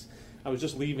text. I was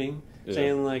just leaving,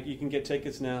 saying like you can get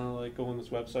tickets now. Like go on this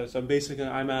website. So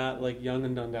I'm at like Yonge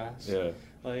and Dundas. Yeah.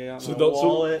 Like So my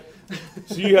wallet.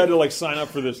 So you had to like sign up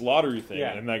for this lottery thing,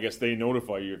 Yeah. and I guess they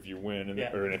notify you if you win,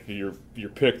 Yeah. or if you're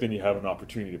picked, then you have an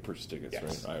opportunity to purchase tickets,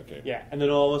 Yes. right? Okay. Yeah, and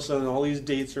then all of a sudden, all these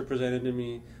dates are presented to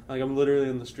me. Like I'm literally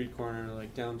on the street corner,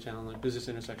 like downtown, like business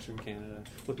intersection, Canada,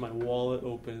 with my wallet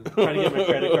open, trying to get my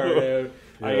credit card out.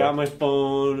 Yeah. I got my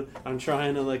phone. I'm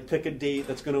trying to like pick a date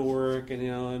that's going to work, and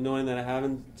knowing that I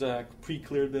haven't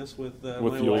pre-cleared this with my the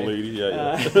old wife. lady,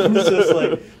 yeah. It's just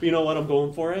like, you know what, I'm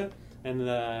going for it.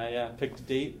 And picked a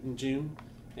date in June,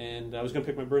 and I was gonna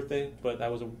pick my birthday, but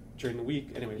that was during the week.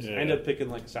 Anyways, I ended up picking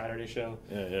like a Saturday show.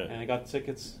 Yeah. And I got the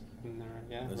tickets. And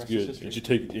That's rest is good.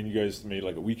 history. And you guys made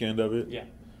like a weekend of it? Yeah.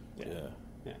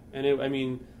 Yeah.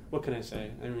 And what can I say?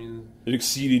 I mean, It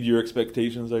exceeded your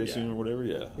expectations, I assume, or whatever.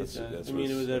 Yeah. it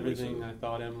was everything I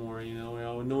thought and more. No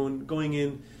one going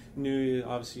in knew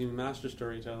obviously master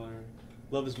storyteller,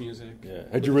 love his music. Yeah.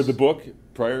 Had you read the book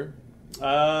prior?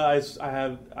 I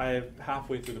have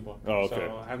halfway through the book. Oh, okay.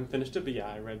 So I haven't finished it, but yeah,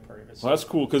 I read part of it. So. Well, that's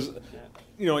cool because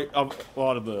a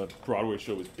lot of the Broadway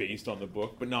show was based on the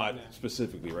book, but not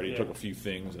specifically, right? He took a few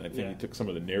things, and I think he took some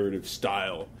of the narrative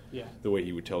style, the way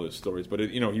he would tell his stories. But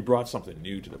he brought something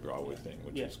new to the Broadway thing,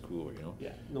 which is cool.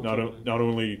 Yeah. Not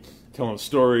only telling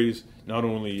stories, not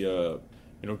only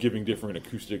giving different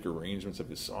acoustic arrangements of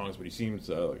his songs, but he seems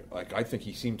I think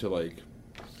he seemed to like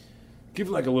give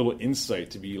like a little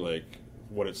insight to be like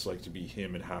what it's like to be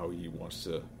him and how he wants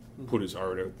to put his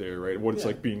art out there, right? What it's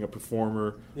like being a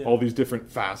performer, all these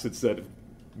different facets that have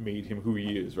made him who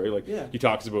he is, right? Like he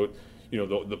talks about,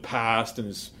 the past and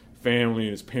his family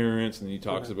and his parents, and he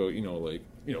talks about,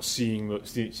 seeing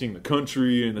the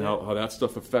country and how that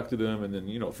stuff affected him, and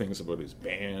then, things about his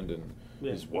band and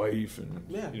his wife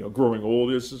and, growing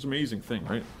old. It's just an amazing thing,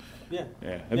 right? Yeah.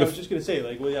 Yeah. I was just going to say,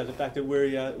 the fact that where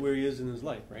he is in his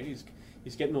life, right?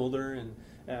 He's getting older, and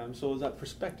so is that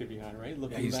perspective he had, right?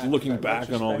 Looking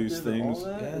back on all these things,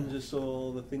 and just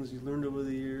all the things he's learned over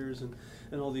the years, and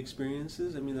all the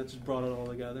experiences. I mean, that just brought it all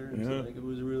together. And so, it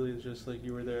was really just like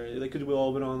you were there. Like, we've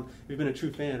all been on. We've been a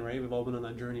true fan, right? We've all been on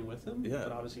that journey with him. Yeah.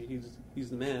 But obviously, he's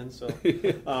the man. So,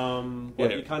 you kind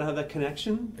of have that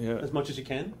connection as much as you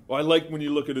can. Well, I like when you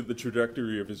look at the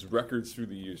trajectory of his records through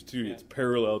the years too. It's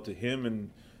parallel to him and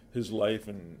his life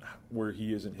and where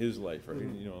he is in his life, right?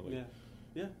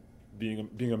 Mm-hmm.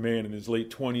 Being a man in his late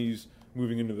 20s,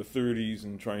 moving into the 30s,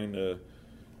 and trying to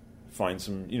find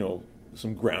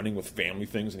some grounding with family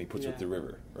things, and he puts up The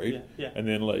River, right? And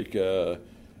then later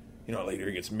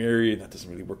he gets married, and that doesn't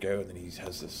really work out, and then he's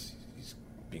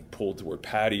being pulled toward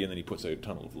Patty, and then he puts out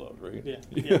Tunnel of Love, right?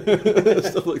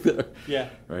 Stuff like that. Yeah.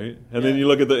 Right. And then you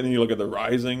look at the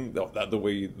Rising, the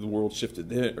way the world shifted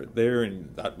there,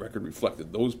 and that record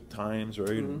reflected those times,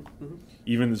 right? Mm-hmm.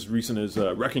 Even as recent as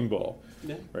Wrecking Ball,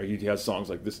 right? He has songs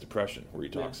like This Depression, where he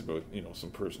talks about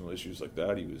some personal issues like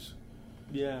that he was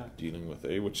dealing with,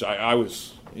 which I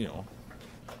was you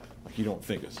don't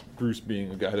think as Bruce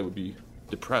being a guy that would be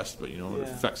depressed, but it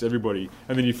affects everybody,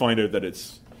 and then you find out that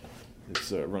it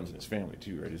runs in his family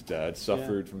too, right? His dad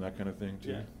suffered from that kind of thing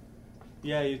too.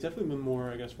 Yeah, he's definitely been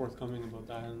more, I guess, forthcoming about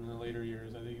that in the later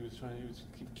years. I think he was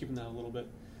keeping that a little bit,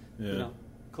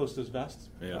 close to his vest.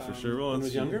 Yeah, for sure. Well, when he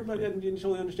was younger, but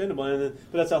totally understandable. And then,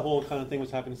 but that's that whole kind of thing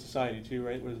what's happening in society too,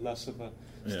 right? Where there's less of a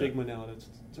stigma now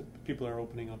that people are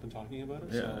opening up and talking about it.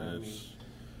 Yeah, so,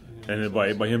 and then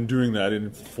by him doing that, it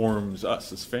informs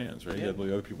us as fans, right? Yeah,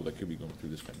 the other people that could be going through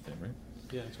this kind of thing, right?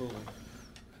 Yeah, totally.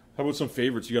 How about some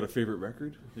favorites? You got a favorite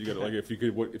record? You got like if you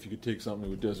could take something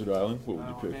with Desert Island, what would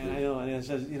you pick? Man, I know. And it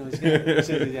says,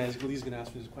 he's gonna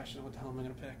ask me this question. What the hell am I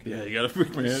gonna pick? Yeah, you got to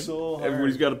pick, man. It's so hard.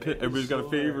 Everybody's got to pick. Everybody's got a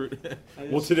favorite.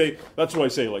 Well, today that's why I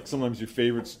say like sometimes your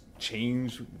favorites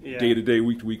change day to day,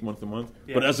 week to week, month to month.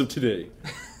 Yeah. But as of today,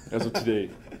 I'm gonna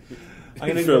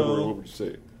February, go, what would you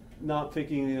say? Not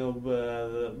picking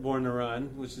the Born to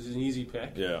Run, which is an easy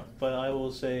pick. Yeah. But I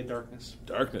will say Darkness.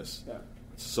 Darkness. Yeah.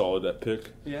 It's solid, that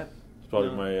pick. Yeah. It's probably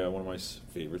my one of my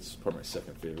favorites. Probably my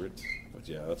second favorite. But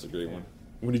yeah, that's a great one.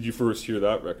 When did you first hear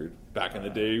that record? Back in the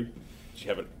day? Did you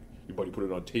have it? Your buddy put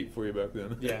it on tape for you back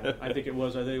then? Yeah, I think it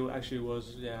was. I think it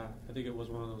was. Yeah, I think it was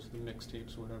one of those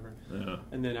mixtapes or whatever. Yeah.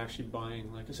 And then actually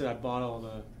buying, like I said, I bought all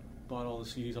the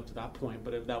CDs up to that point,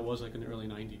 but that was like in the early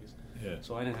 '90s. Yeah.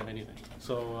 So I didn't have anything.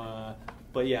 So,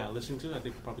 but yeah, listening to it, I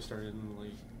think it probably started in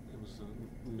it was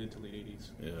mid to late '80s.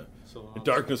 Yeah. So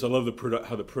Darkness, I love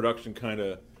how the production kind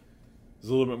of is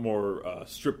a little bit more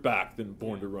stripped back than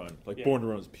Born to Run. Like Born to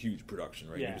Run is a huge production,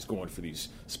 right? Yeah. You're just going for these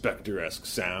Spectre-esque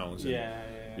sounds,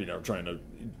 and trying to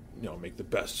make the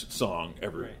best song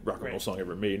ever, rock and roll song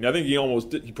ever made. And I think he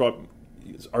almost did.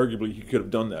 Arguably he could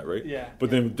have done that, right? Yeah. But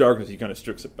then with Darkness, he kind of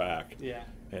strips it back. Yeah.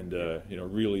 And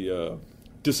really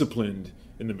disciplined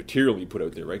in the material he put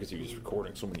out there, right? Because he was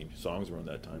recording so many songs around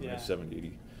that time, like 70,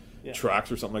 80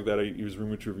 tracks or something like that. He was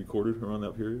rumored to have recorded around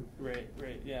that period. Right.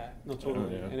 Yeah. No,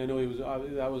 totally. And I know he was.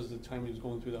 That was the time he was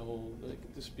going through that whole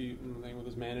dispute and thing with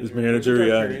his manager. His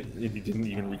manager, he didn't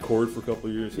even record for a couple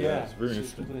of years. Yeah, it's very so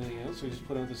interesting. So he just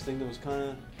put out this thing that was kind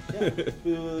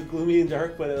of gloomy and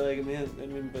dark, but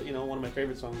one of my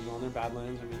favorite songs was on there,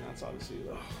 Badlands. I mean, that's obviously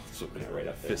right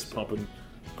up there. Fist pumping,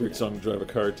 great song to drive a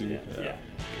car to. Yeah.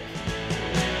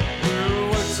 Well,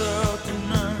 what's up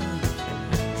tonight?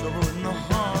 Trouble in the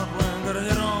heartland, got a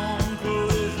head-on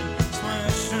collision,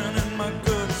 smashing in my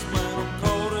guts, man. I'm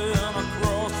caught in a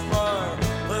crossfire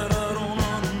that I don't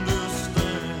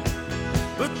understand.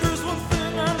 But there's one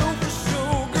thing I know for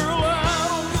sure, girl, I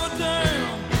don't give a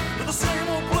damn. But the same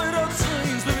old played out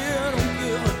scenes, baby, I don't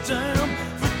give a damn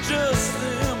for just the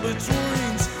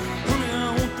in-betweens. Honey, I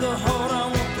want the heart, I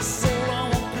want the soul, I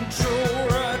want control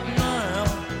right now.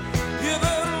 You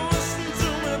better listen to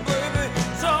me, baby.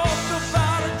 Talk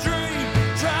about a dream,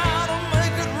 try to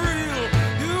make it real.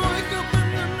 You wake up in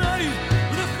the night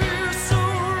with a fear so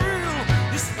real.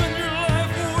 You spend your life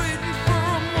waiting for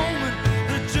a moment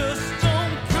that just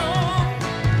don't come.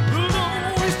 Well,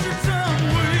 don't waste your time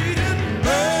waiting.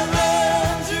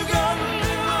 Badlands, you gotta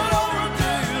live it over a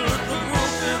day. Let the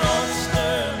broken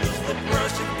understand it's the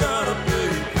price you gotta pay.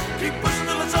 Keep pushing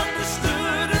till it's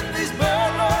understood, and these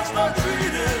bad lives start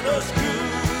treating us good.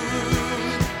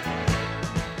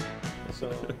 So,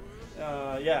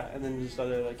 and then just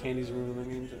other like Candy's Room. I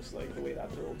mean, just like the way that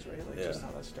builds, right? Like just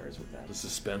how that starts with that. The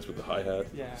suspense with the hi-hat.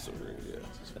 Yeah. So great,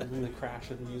 And then the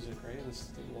crash of the music, right? And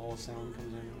all the sound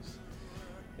comes in.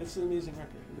 It's an amazing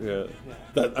record.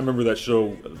 Yeah. I remember that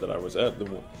show that I was at.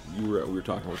 We were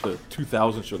talking about the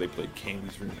 2000 show. They played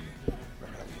Candy's Room.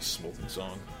 A smoking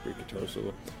song, great guitar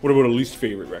solo. What about a least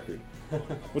favorite record?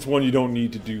 What's one you don't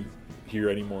need to hear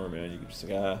anymore, man? You can just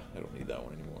think, I don't need that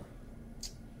one anymore.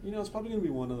 It's probably going to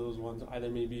be one of those ones, either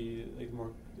maybe like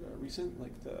more recent,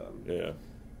 like the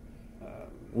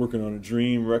Working on a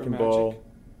Dream, Wrecking Ball,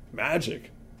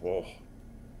 Magic. Whoa,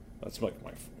 that's like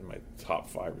my top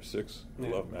 5 or 6. I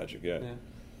love Magic. Yeah.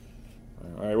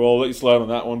 All right, well, I'll let you slide on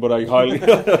that one, but I highly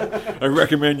I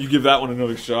recommend you give that one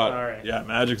another shot. All right. Yeah,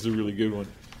 Magic's a really good one.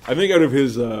 I think out of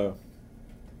his like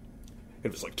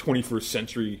 21st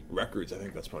century records, I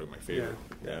think that's probably my favorite.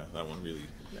 Yeah, that one really.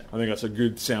 I think that's a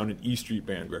good sounding E Street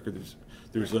Band record.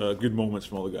 There's good moments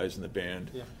from all the guys in the band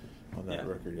on that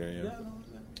record. Yeah.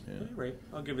 Right.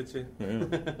 I'll give it to you.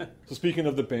 Yeah. So speaking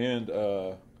of the band,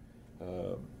 you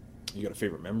got a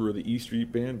favorite member of the E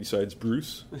Street Band besides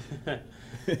Bruce?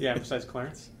 Besides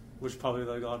Clarence, which is probably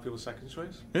like a lot of people's second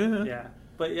choice. Yeah.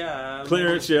 But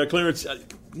Clarence. Clarence.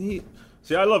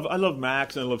 See, I love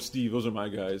Max and I love Steve. Those are my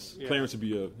guys. Yeah. Clarence would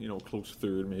be a close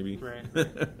third, maybe. Right.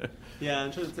 Yeah,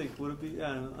 I'm trying to think. Would it be?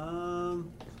 I don't know.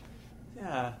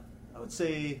 I would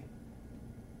say.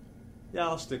 Yeah,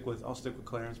 I'll stick with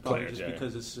Clarence. Probably just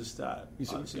because it's just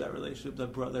obviously that relationship. They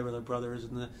were the brothers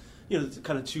and the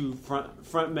kind of two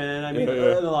front men. I mean,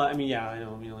 a lot. I mean, I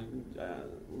know.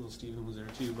 Little Steven was there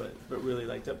too, but really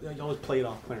like they always played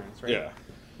off Clarence, right? Yeah.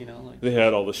 you know, like they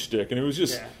had all the shtick, and it was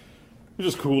just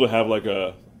cool to have like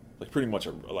pretty much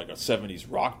a 70s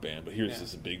rock band, but here's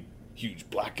this big, huge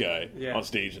black guy on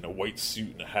stage in a white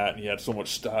suit and a hat, and he had so much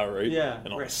style, right? Yeah,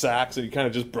 and all the sax, and he kind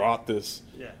of just brought this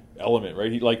Yeah. element,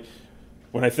 right? He like.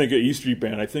 When I think of E Street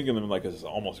Band, I think of them like as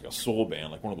almost like a soul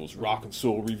band, like one of those rock and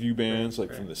soul review bands,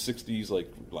 like from the '60s,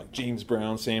 like James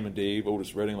Brown, Sam and Dave,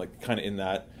 Otis Redding, like kind of in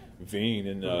that vein.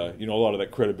 And you know, a lot of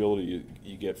that credibility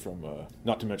you get from,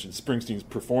 not to mention Springsteen's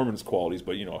performance qualities,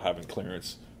 but you know, having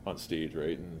Clarence on stage,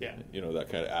 right, and you know, that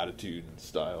kind of attitude and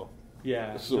style.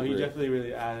 Yeah, so no, he great. definitely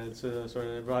really added to sort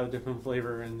of brought a different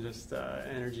flavor and just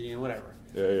energy and whatever.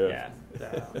 That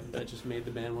just made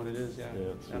the band what it is. Yeah,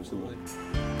 absolutely.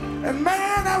 And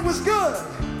man, that was good.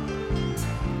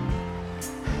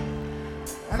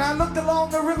 And I looked along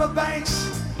the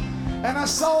riverbanks and I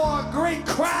saw a great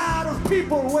crowd of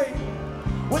people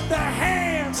waiting with their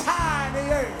hands high in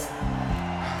the air.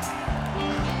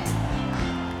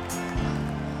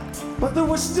 But there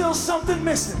was still something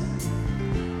missing.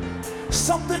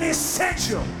 Something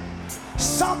essential.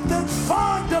 Something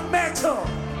fundamental.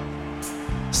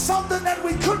 Something that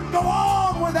we couldn't go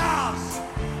on without.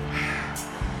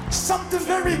 Something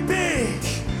very big.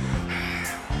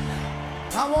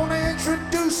 I want to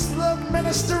introduce the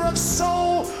minister of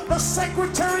soul, the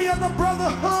secretary of the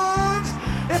brotherhood.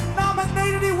 If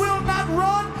nominated, he will not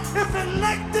run. If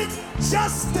elected,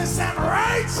 justice and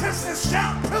righteousness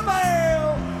shall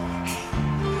prevail.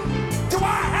 Do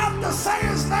I have to say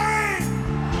his name?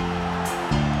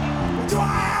 Do I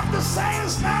have to say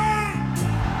his name?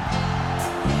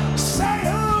 Say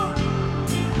who?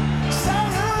 Say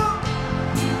who?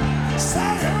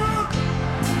 Say who?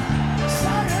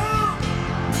 Say who?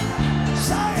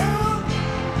 Say who?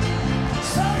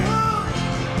 Say who?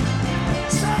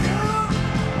 Say who?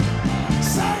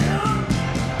 Say who?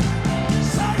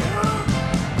 Say who?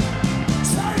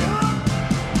 Say who?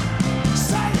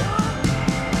 Say who?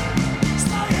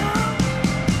 Say who?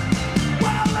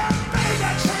 Well, that made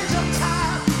that change of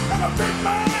time, and a big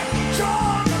man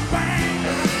joined the band.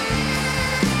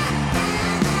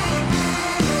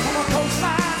 From a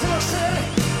coastline to a city,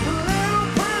 the little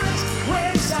prince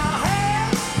raised our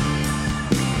hands.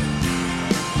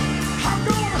 I'm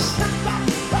gonna stick back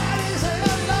bodies in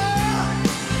there.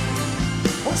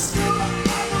 We're still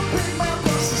another big man,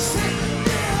 but she's sitting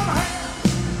in hand.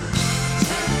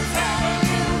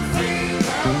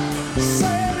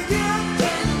 Say it again.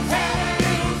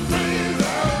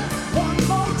 One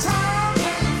more time.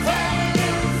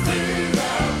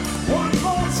 One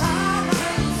more time.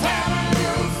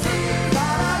 La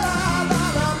la la la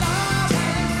la la.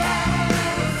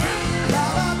 La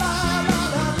la la la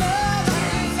la la.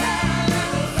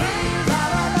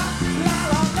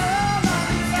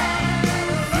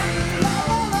 La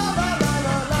la la la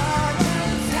la la.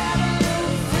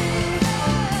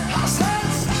 I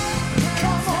said,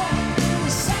 come on,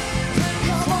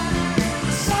 come on,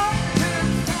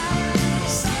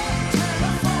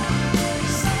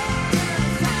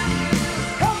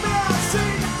 help me out,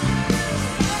 sing.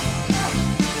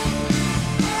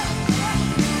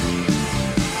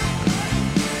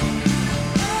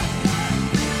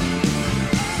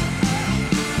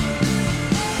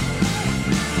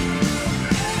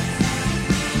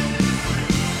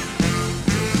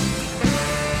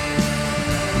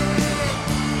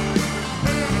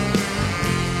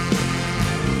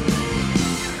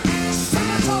 Sing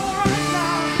it's all right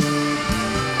now.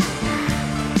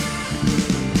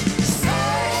 It's all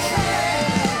right.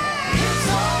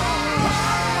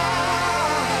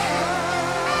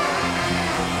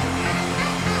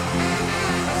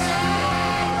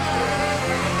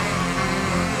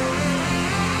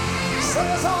 Say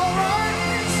it's all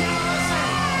right.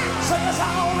 Say it's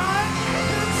all right.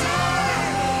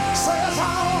 Say it's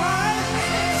all right.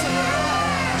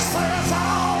 Say it's all right. Say it's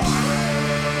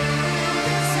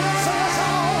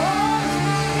all right.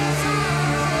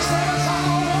 Say it's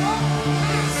all right.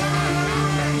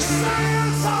 Say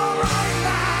it's all right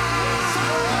now.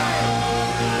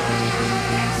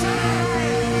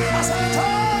 I said it's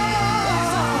all right.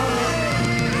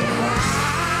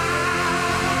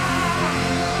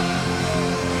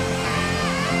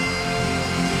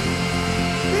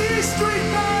 The Street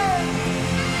Band.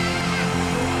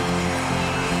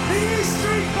 The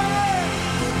Street Band.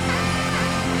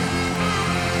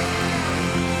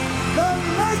 The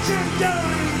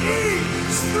legendary E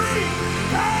Street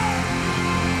Band.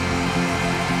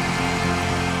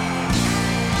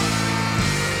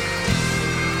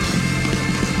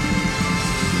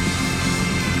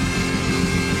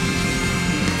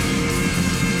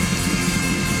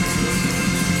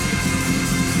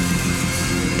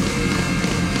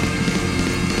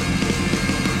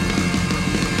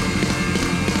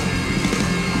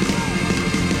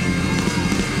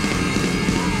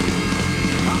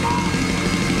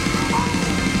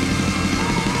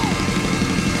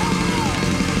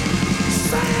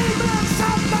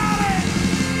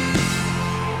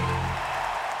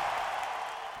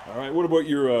 about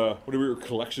your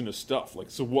collection of stuff? Like,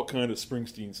 so what kind of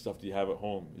Springsteen stuff do you have at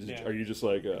home? Are you just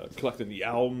like collecting the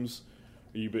albums?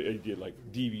 You get like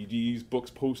DVDs, books,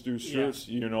 posters, shirts,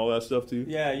 you know, all that stuff too?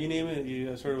 Yeah, you name it.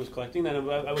 You sort of was collecting that.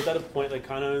 I was at a point, like,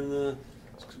 kind of in the,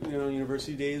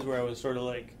 university days where I was sort of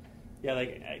like,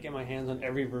 I get my hands on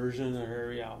every version of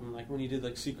every album. Like when he did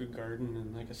like Secret Garden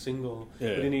and like a single,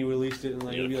 but then he released it and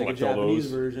like it'd be like a Japanese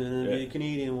version and it'd be a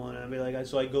Canadian one. And I'd be like,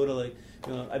 so I go to like,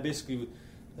 I basically,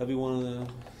 that'd be one of the,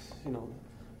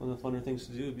 one of the funner things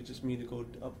to do would be just me to go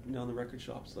up and down the record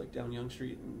shops, like down Yonge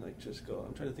Street, and like just go.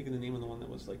 I'm trying to think of the name of the one that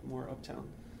was like more uptown.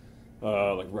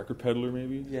 Like Record Peddler,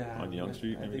 maybe? Yeah. On Yonge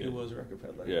Street? I think it was a Record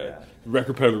Peddler. Yeah.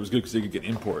 Record Peddler was good because they could get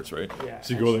imports, right? Yeah.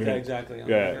 So you go there. Yeah, exactly. You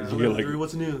get like,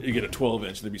 what's new? You get a 12-inch,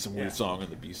 and there'd be some weird song on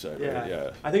the B-side, right?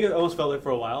 Yeah. I think it almost felt like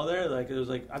for a while there, like it was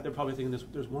like, they're probably thinking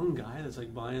there's one guy that's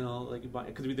like buying all, like,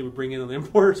 because they would bring in an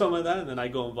import or something like that, and then I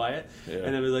go and buy it. Yeah.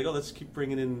 And they'd be like, oh, let's keep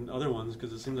bringing in other ones,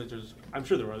 because it seems like I'm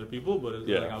sure there were other people, but it was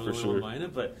like I was the only one buying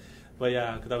it. But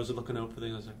yeah, because I was looking out for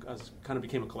things. I kind of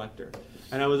became a collector,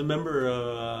 and I was a member.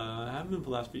 I haven't been for the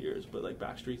last few years, but like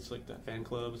Backstreet's like that fan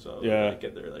club. So I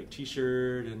get their like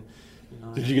T-shirt and.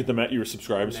 Did you get you were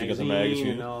subscribed, so you got the magazine?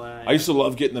 And all that, I used to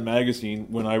love getting the magazine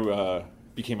when I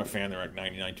became a fan there at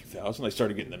 99, 2000. I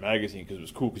started getting the magazine because it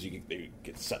was cool because they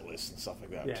get set lists and stuff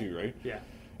like that too, right? Yeah.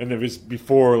 And it was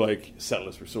before like set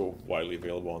lists were so widely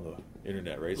available on the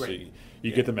internet, right? So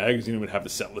you get the magazine and would have the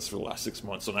set list for the last 6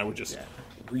 months, and I would just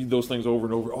read those things over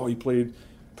and over. Oh, he played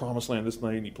Promised Land this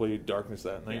night, and he played Darkness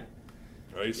that night.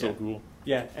 Right? So cool.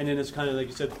 Yeah, and then it's kind of like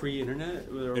you said, pre-internet,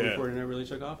 or before internet really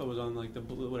took off. I was on like the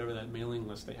whatever that mailing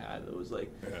list they had. It was like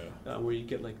where you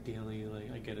get like daily, like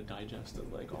I get a digest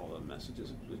of like all the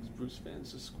messages of like, Bruce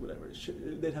fans, just whatever.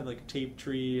 They'd have like a tape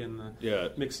tree and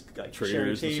the mixed like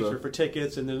sharing tapes or for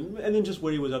tickets, and then just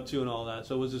what he was up to and all that.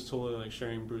 So it was just totally like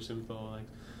sharing Bruce info, like.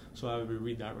 So I would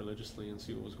read that religiously and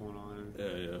see what was going on.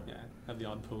 And, have the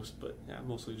odd post, but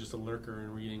mostly just a lurker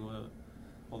and reading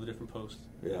all the different posts.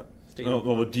 Yeah.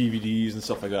 All the DVDs and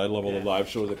stuff like that. I love all the live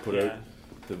shows they put out.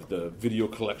 The video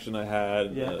collection I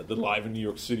had. The Live in New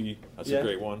York City. That's a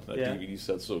great one. That DVD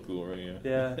set's so cool, right?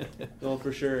 Yeah. Well,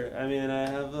 for sure. I mean, I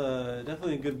have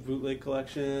definitely a good bootleg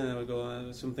collection. I would go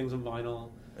on some things on vinyl.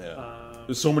 Yeah.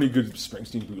 There's so many good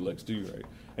Springsteen bootlegs too, right?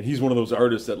 And he's one of those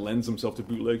artists that lends himself to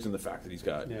bootlegs, and the fact that he's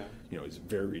got, his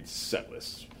varied set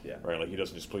lists, right? Like he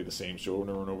doesn't just play the same show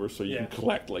over and over, so you can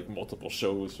collect like multiple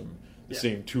shows from the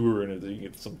same tour, and you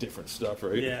get some different stuff,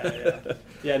 right?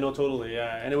 No, totally,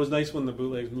 And it was nice when the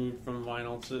bootlegs moved from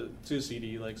vinyl to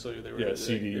CD, like so they were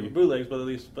CD. They were bootlegs, but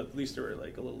at least they were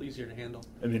like a little easier to handle.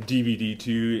 And then DVD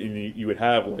too, and you would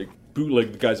have like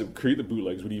bootleg. The guys that would create the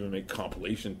bootlegs would even make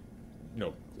compilation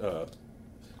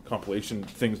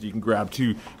things that you can grab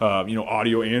too,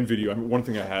 audio and video. I mean, one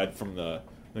thing I had from the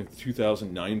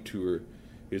 2009 tour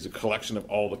is a collection of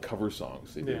all the cover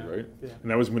songs they did, right? Yeah.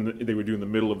 And that was when they would do in the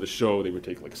middle of the show, they would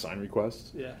take like sign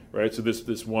requests, right? So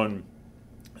this one,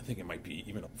 I think it might be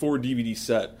even a 4 DVD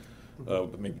set,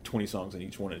 but maybe 20 songs on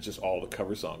each one. It's just all the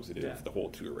cover songs they did for the whole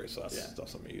tour, right? So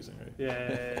that's amazing, right?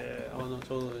 Yeah. Oh no,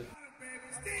 totally.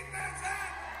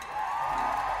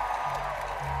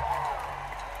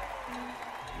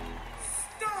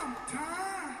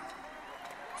 Time.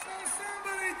 So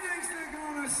somebody thinks they're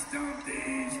gonna stump the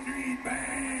E Street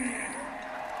Band.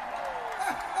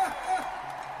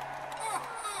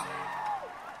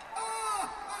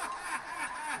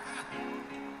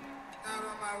 Not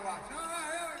on my watch. All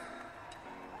right,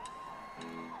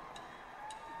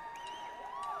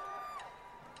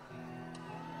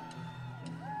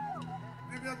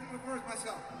 here we go. Maybe I'll do the verse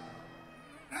myself.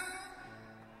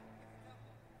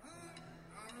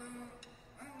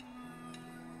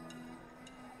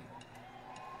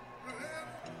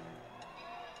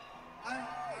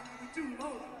 Too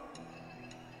low.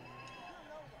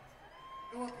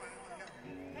 Go up,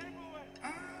 man.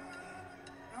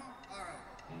 No? All right.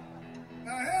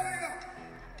 Now, here we go.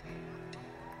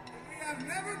 We have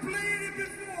never played it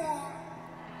before,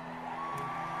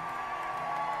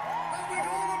 but we're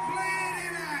going to play it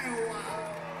in Iowa.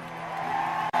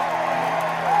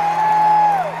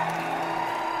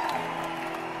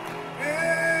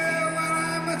 Yeah, well,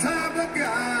 I'm the type of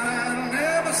guy that'll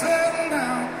never settle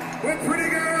down with pretty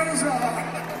girls are.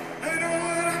 They know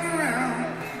that I'm around.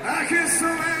 I kiss them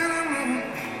and I love them.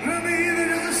 Let me either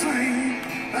do the same.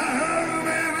 I hug them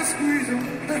and I squeeze them.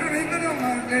 They don't even know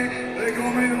my name. They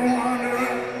call me the Wanderer.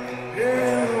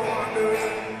 Yeah, the Wanderer.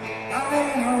 I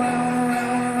roam around.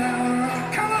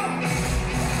 Come on!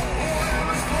 Oh, I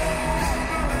was born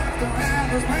on the left, and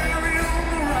was married on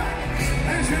the right.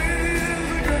 And she is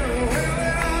the girl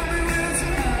that I'll be with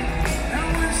tonight. And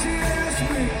when she asked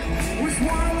me,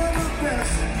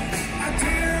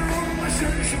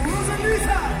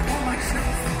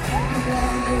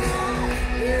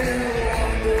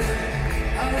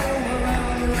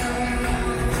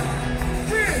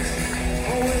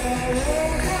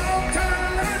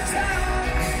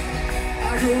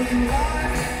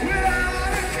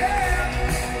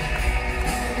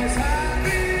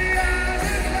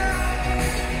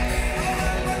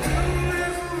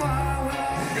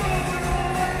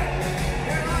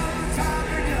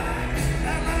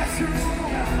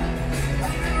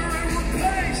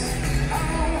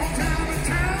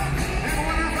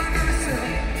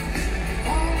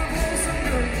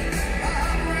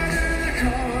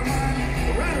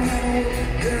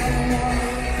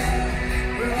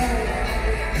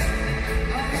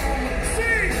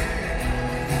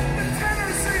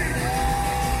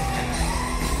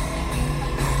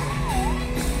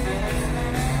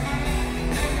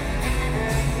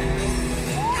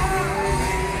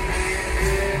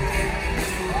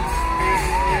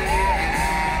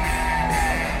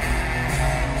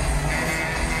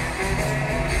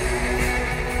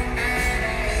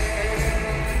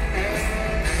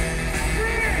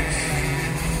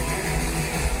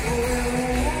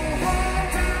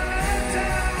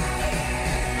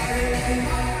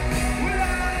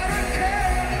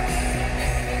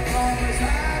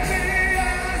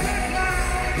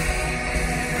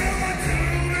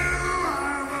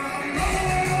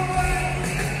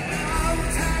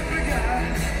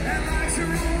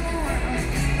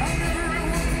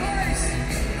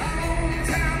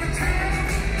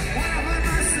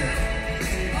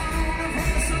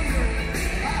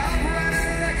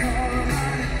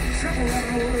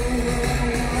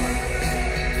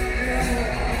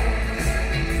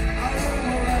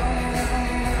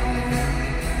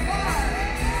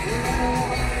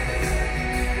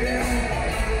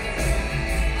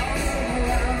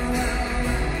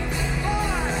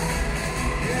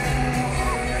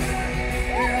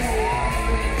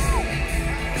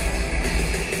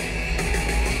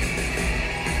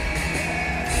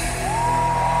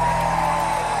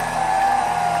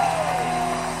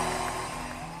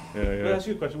 ask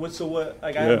you a question.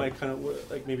 I have my kind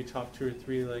of like maybe top 2 or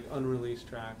 3 like unreleased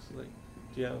tracks. Like,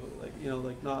 do you have like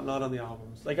like not on the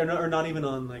albums, like or not even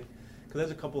on like, because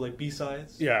there's a couple like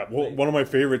B-sides. Yeah, well, one of my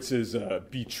favorites is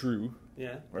 "Be True."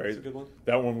 Yeah, right. That's a good one.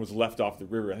 That one was "Left Off the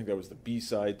River." I think that was the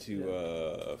B-side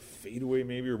to "Fade Away,"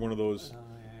 maybe, or one of those.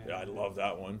 Yeah, I love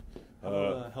that one.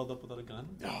 Held Up Without a Gun.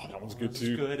 Oh, that one's good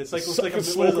too. Good. It's like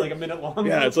a minute long.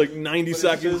 Yeah, it's like 90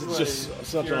 seconds. It's just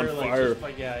such on fire.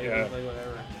 Like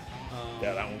whatever.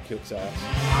 Yeah, that one kicks ass.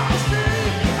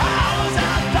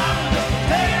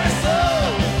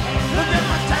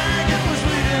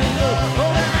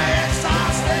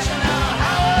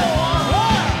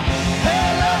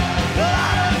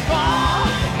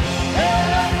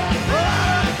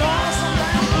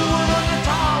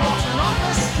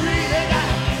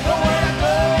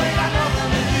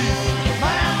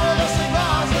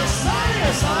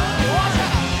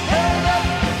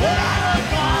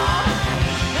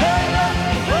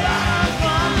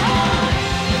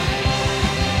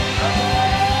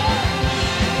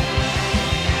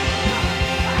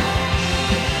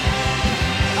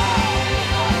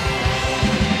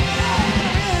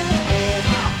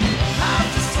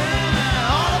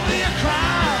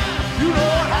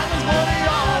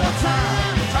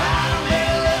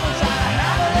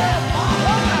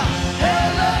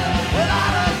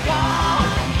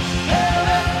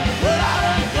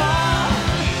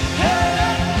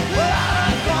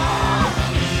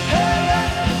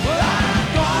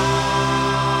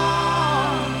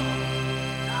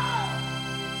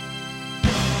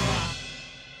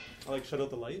 Shut Out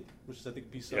the Light, which is I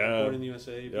think B-side, Yeah. Born in the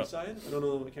USA B-side. I don't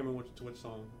know, I can't remember which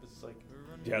song, but it's like...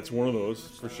 Yeah, it's one of those,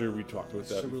 for sure. We talked about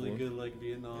that It's a before. really good, like,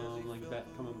 Vietnam, like, that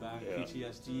coming back,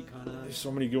 PTSD kind of... There's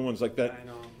so many good ones like that. I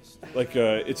know. Like,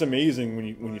 it's amazing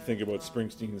when you think about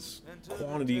Springsteen's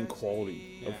quantity and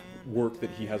quality of work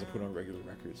that he hasn't put on regular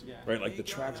records, right? Like the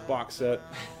Tracks box set,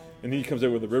 and then he comes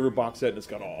out with the River box set, and it's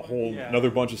got a whole another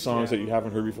bunch of songs that you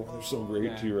haven't heard before. They're so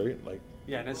great too, right? Like,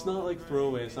 yeah, and it's not like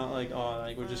throwaway. It's not like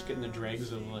like we're just getting the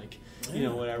dregs of like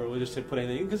whatever. We'll just put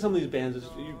anything, because some of these bands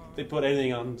they put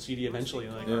anything on CD eventually,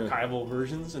 like archival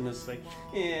versions, and it's like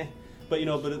but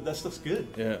but that stuff's good.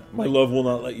 Yeah, My Love Will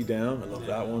Not Let You Down. I love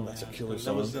that one. That's a killer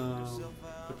song. That was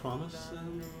The Promise.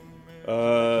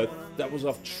 That was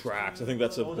off Tracks. I think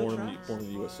that's a Born in the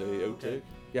USA outtake. Okay.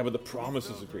 Yeah, but The Promise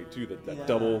is great too. That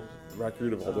double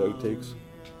record of all the outtakes.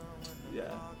 Yeah.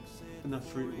 Enough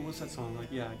for you. What was that song? Like,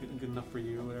 good enough for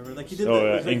you, or whatever. Like he did.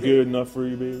 Ain't good enough for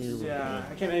you, baby. Yeah,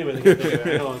 I can't anyway.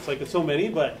 I know it's like it's so many,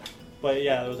 but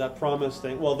yeah, there was that Promise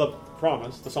thing. Well, The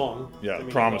Promise, the song. Yeah, The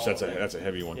Promise. That's a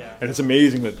heavy one. Yeah. And it's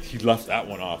amazing that he left that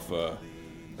one off.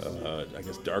 I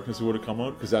guess Darkness would have come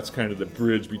out, because that's kind of the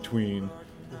bridge between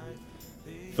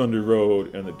Thunder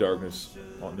Road and the Darkness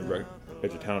on the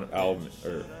Edge of Town album,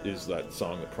 or is that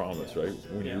song The Promise, right?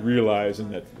 When you realize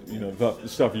and that the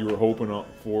stuff you were hoping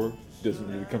for doesn't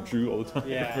really come true all the time.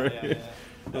 Right?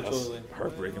 No, totally.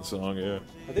 Heartbreaking song, yeah.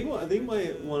 I think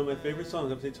one of my favorite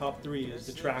songs, I'd say top 3, is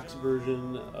the Tracks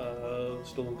version of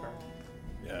Stolen Car.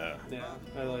 Yeah. Yeah,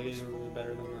 I like it even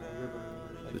better than the River.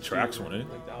 The Tracks one, eh?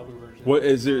 Like the album version. What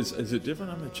is there? Is it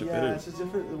different? I'm gonna check that out. It's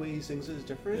different. The way he sings it is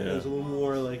different. Yeah. It's a little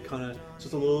more like kind of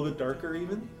just a little bit darker,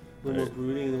 even a little more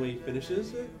brooding in the way he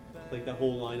finishes it. Like that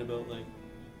whole line about like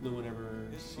no one ever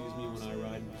sees me when I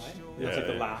ride by. That's like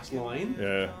the last line.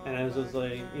 Yeah. And I was just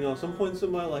like, some points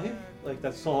in my life, like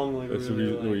that song, like that's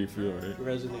really the way you feel, right?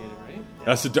 Resonated, right? Yeah.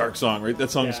 That's the dark song, right?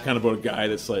 That song is kind of about a guy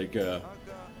that's like,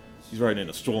 he's riding in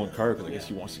a stolen car because I guess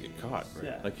he wants to get caught, right?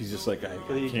 Yeah. Like he's just like, I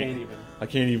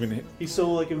can't even. He's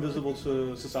so like invisible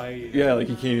to society. Yeah, like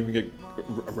he can't even get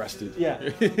arrested. Yeah,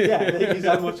 like he's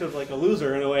that much of like a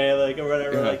loser in a way, like or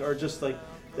whatever, like or just like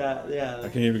that. Yeah. I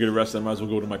can't even get arrested. I might as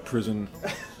well go to my prison,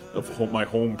 my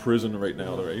home prison right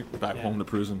now, right? Back home to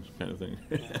prison, kind of thing.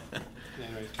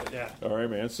 Yeah. All right,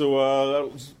 man. So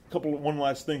that was one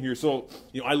last thing here. So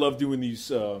I love doing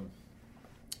these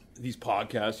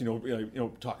podcasts,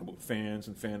 talking about fans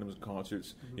and fandoms and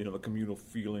concerts, the communal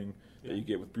feeling that you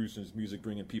get with Bruce and his music,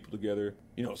 bringing people together.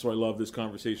 So I love this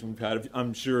conversation we've had.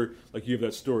 I'm sure, like you have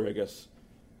that story, I guess,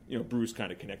 Bruce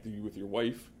kind of connected you with your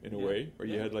wife in a way, or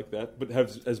you had like that. But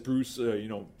has Bruce, have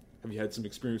you had some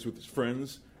experience with his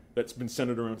friends that's been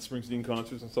centered around Springsteen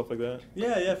concerts and stuff like that?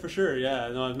 Yeah, for sure. Yeah,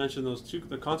 no, I mentioned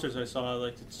the concerts I saw,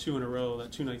 like it's 2 in a row,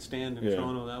 that 2-night stand in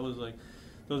Toronto. That was like,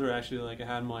 those were actually like I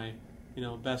had my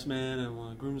best man and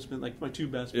one groomsman, like my 2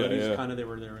 best buddies. Kind of they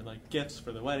were like gifts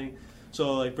for the wedding.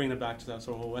 So like bringing it back to that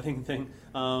sort of whole wedding thing.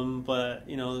 But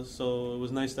you know, so it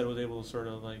was nice that I was able to sort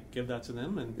of like give that to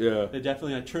them, and they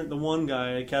definitely. I turned the one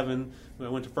guy, Kevin, who I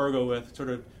went to Fargo with, sort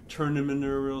of turned him into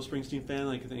a real Springsteen fan.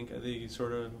 Like I think he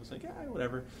sort of was like, yeah,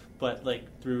 whatever. But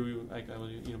like through like I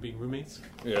was, you know, being roommates,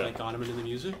 like got him into the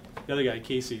music. The other guy,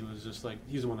 Casey, was just like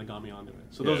he's the one that got me onto it.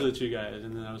 So those are the two guys,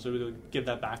 and then I was able to give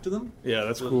that back to them. Yeah,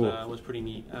 that's cool. Was pretty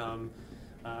neat.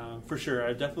 For sure,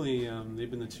 I definitely they've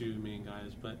been the two main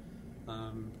guys, but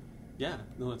yeah,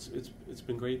 no, it's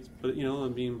been great. But you know,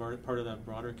 I'm being part of that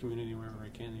broader community wherever I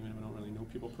can, even if I don't really know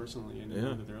people personally. I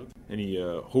know that they're out there. Any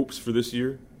hopes for this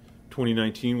year,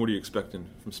 2019? What are you expecting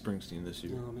from Springsteen this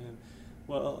year? Oh man,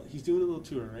 well, he's doing a little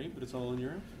tour, right? But it's all in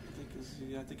Europe.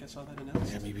 I think I saw that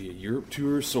announced. Yeah, maybe a Europe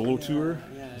tour, solo tour.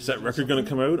 Yeah, is that record going to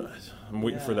come out? I'm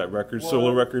waiting for that record,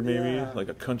 solo record maybe, like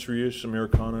a country-ish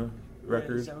Americana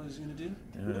record. Is that what he's going to do?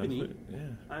 Yeah.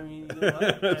 I mean, you know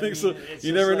what? I think so.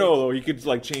 You never know, though. You could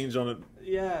like change on it.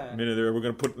 Yeah. A minute there. We're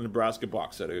going to put the Nebraska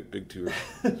box set out, big tour.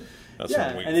 That's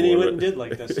and then he went and did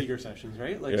like the Seeger sessions,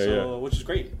 right? Like which is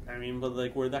great. I mean, but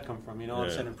like where'd that come from? You know, I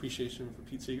just had an appreciation for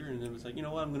Pete Seeger, and then it was like, you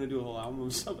know what, I'm going to do a whole album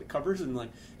of stuff like covers and like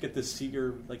get this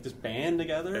Seeger, like this band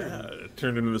together. Yeah, it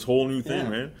turned into this whole new thing,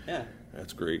 man. Yeah.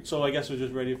 That's great. So I guess we're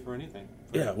just ready for anything.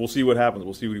 Yeah, we'll see what happens.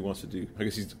 We'll see what he wants to do. I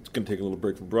guess he's going to take a little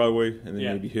break from Broadway and then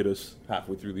maybe hit us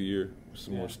halfway through the year with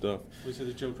some more stuff. We said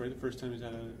the joke, right? The first time he's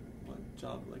had a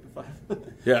job like a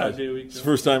 5 day a week. It's the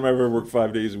first time I ever worked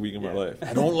 5 days a week in my life.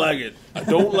 I don't like it. I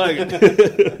don't like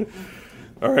it.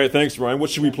 All right, thanks, Ryan. What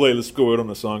should we play? Let's go out on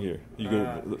a song here.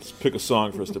 Let's pick a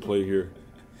song for us to play here.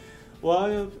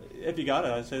 Well, if you got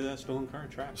it, I'd say that Stolen Car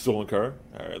track. Stolen Car?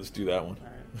 All right, let's do that one. All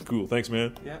right. Cool. Thanks,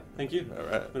 man. Yeah, thank you. All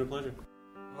right. It's been a pleasure.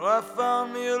 Well, I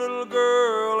found me a little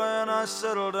girl and I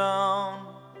settled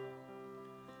down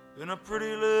in a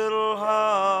pretty little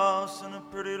house in a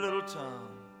pretty little town.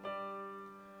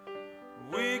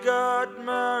 We got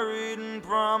married and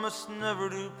promised never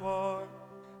to part,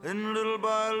 and little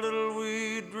by little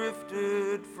we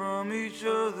drifted from each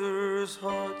other's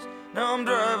hearts. Now I'm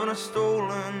driving a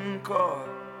stolen car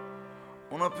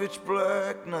on a pitch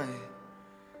black night,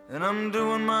 and I'm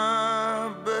doing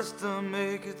my best to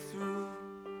make it through.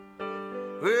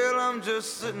 Well, I'm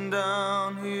just sitting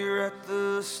down here at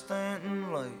the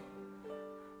Stanton light.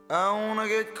 I wanna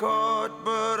get caught,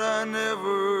 but I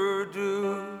never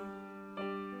do.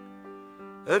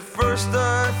 At first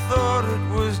I thought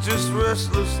it was just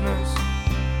restlessness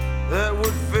that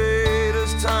would fade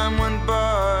as time went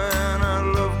by and our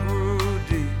love grew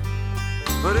deep.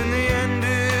 But in the end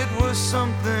it was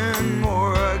something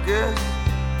more, I guess,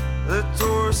 that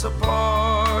tore us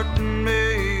apart and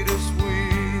made us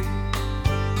weak.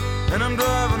 And I'm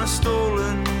driving a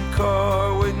stolen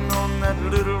car, waiting on that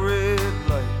little red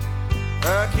light.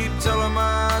 I keep telling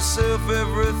myself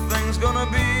everything's gonna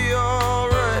be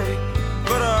alright,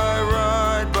 but I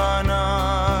ride by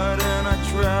night and I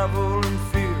travel in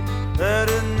fear that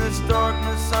in this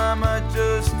darkness I might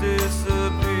just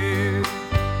disappear.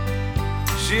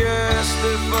 She asked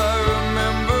if I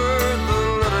remembered the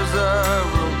letters I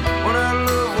wrote when our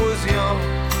love was young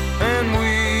and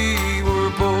we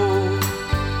were bold.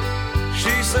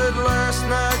 She said last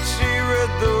night she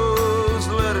read those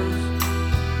letters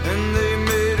and they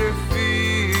made her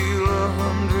feel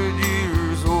 100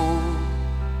 years old.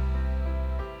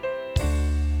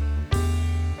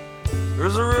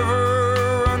 There's a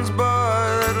river runs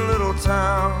by that little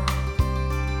town,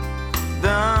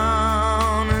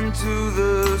 down into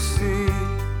the sea.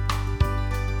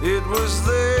 It was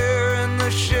there in the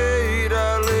shade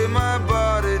I lay my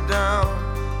body down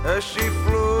as she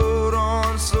flowed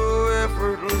on so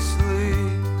effortlessly.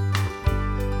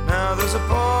 Now there's a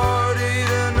party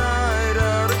tonight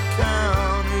out at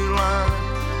County Line.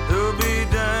 They'll be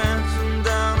dancing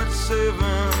down at 7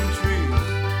 Trees.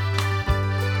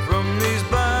 From these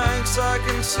banks I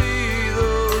can see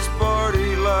those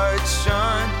party lights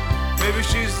shine. Maybe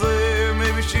she's there,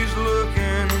 maybe she's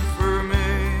looking for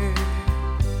me.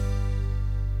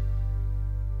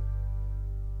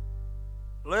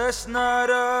 Last night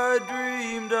I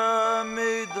dreamed I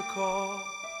made the call.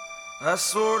 I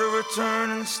swore to return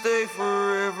and stay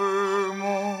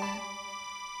forevermore.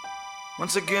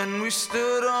 Once again we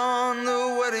stood on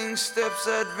the wedding steps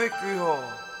at Victory Hall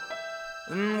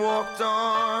and walked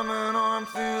arm in arm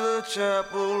through the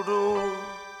chapel door.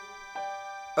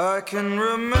 I can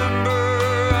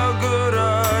remember how good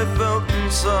I felt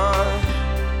inside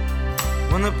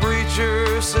when the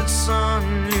preacher said,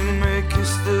 son, you may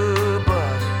kiss the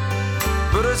bride.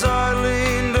 But as I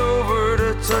leaned over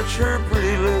to touch her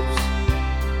pretty lips,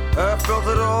 I felt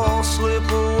it all slip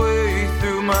away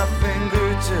through my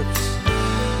fingertips.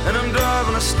 and I'm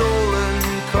driving a stolen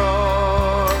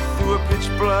car through a pitch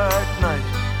black night.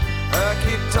 I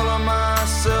keep telling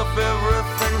myself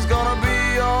everything's gonna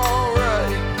be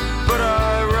alright, but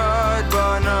I ride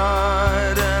by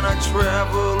night and I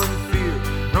travel in fear.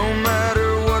 No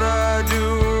matter what I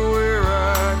do or where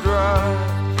I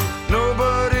drive,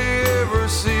 nobody ever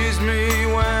sees me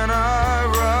when I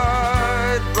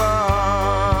ride by.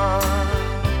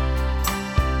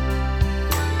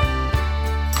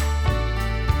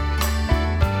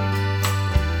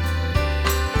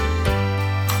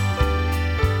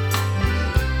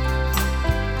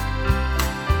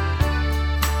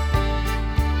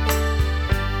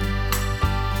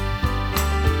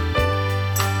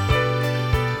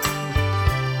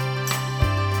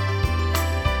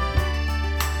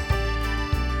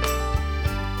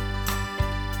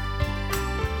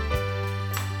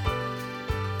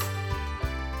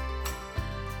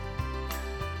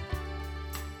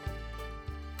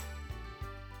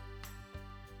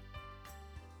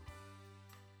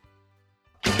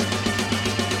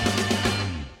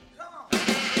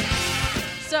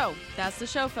 So, that's the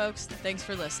show, folks. Thanks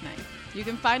for listening. You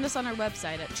can find us on our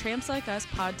website at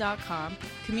trampslikeuspod.com,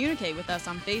 communicate with us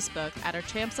on Facebook at our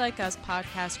Tramps Like Us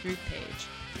podcast group page,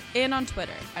 and on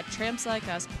Twitter at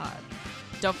TrampsLikeUsPod.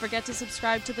 Don't forget to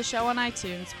subscribe to the show on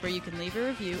iTunes, where you can leave a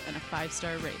review and a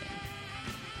 5-star rating.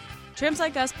 Tramps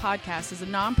Like Us podcast is a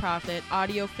non-profit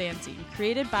audio fanzine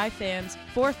created by fans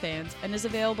for fans and is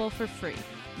available for free.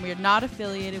 We are not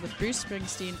affiliated with Bruce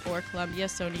Springsteen or Columbia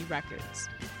Sony Records.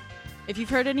 If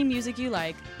you've heard any music you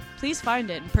like, please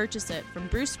find it and purchase it from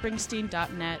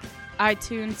brucespringsteen.net,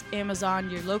 iTunes, Amazon,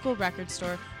 your local record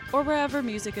store, or wherever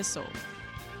music is sold.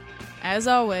 As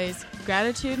always,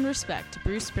 gratitude and respect to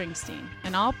Bruce Springsteen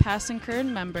and all past and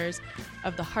current members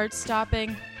of the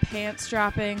heart-stopping,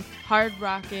 pants-dropping,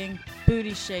 hard-rocking,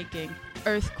 booty-shaking,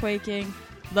 earthquaking,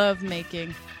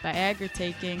 love-making,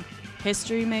 Viagra-taking,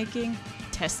 history-making,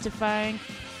 testifying,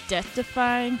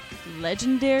 death-defying,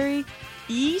 legendary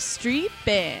E Street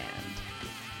Band.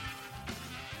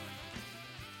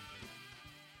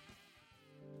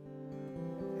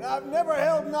 I've never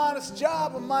held an honest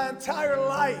job in my entire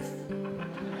life.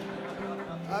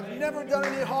 I've never done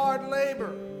any hard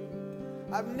labor.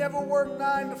 I've never worked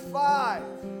 9 to 5.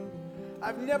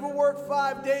 I've never worked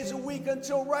 5 days a week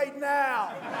until right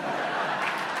now.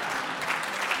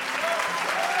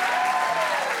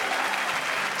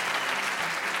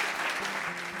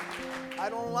 I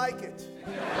don't like it.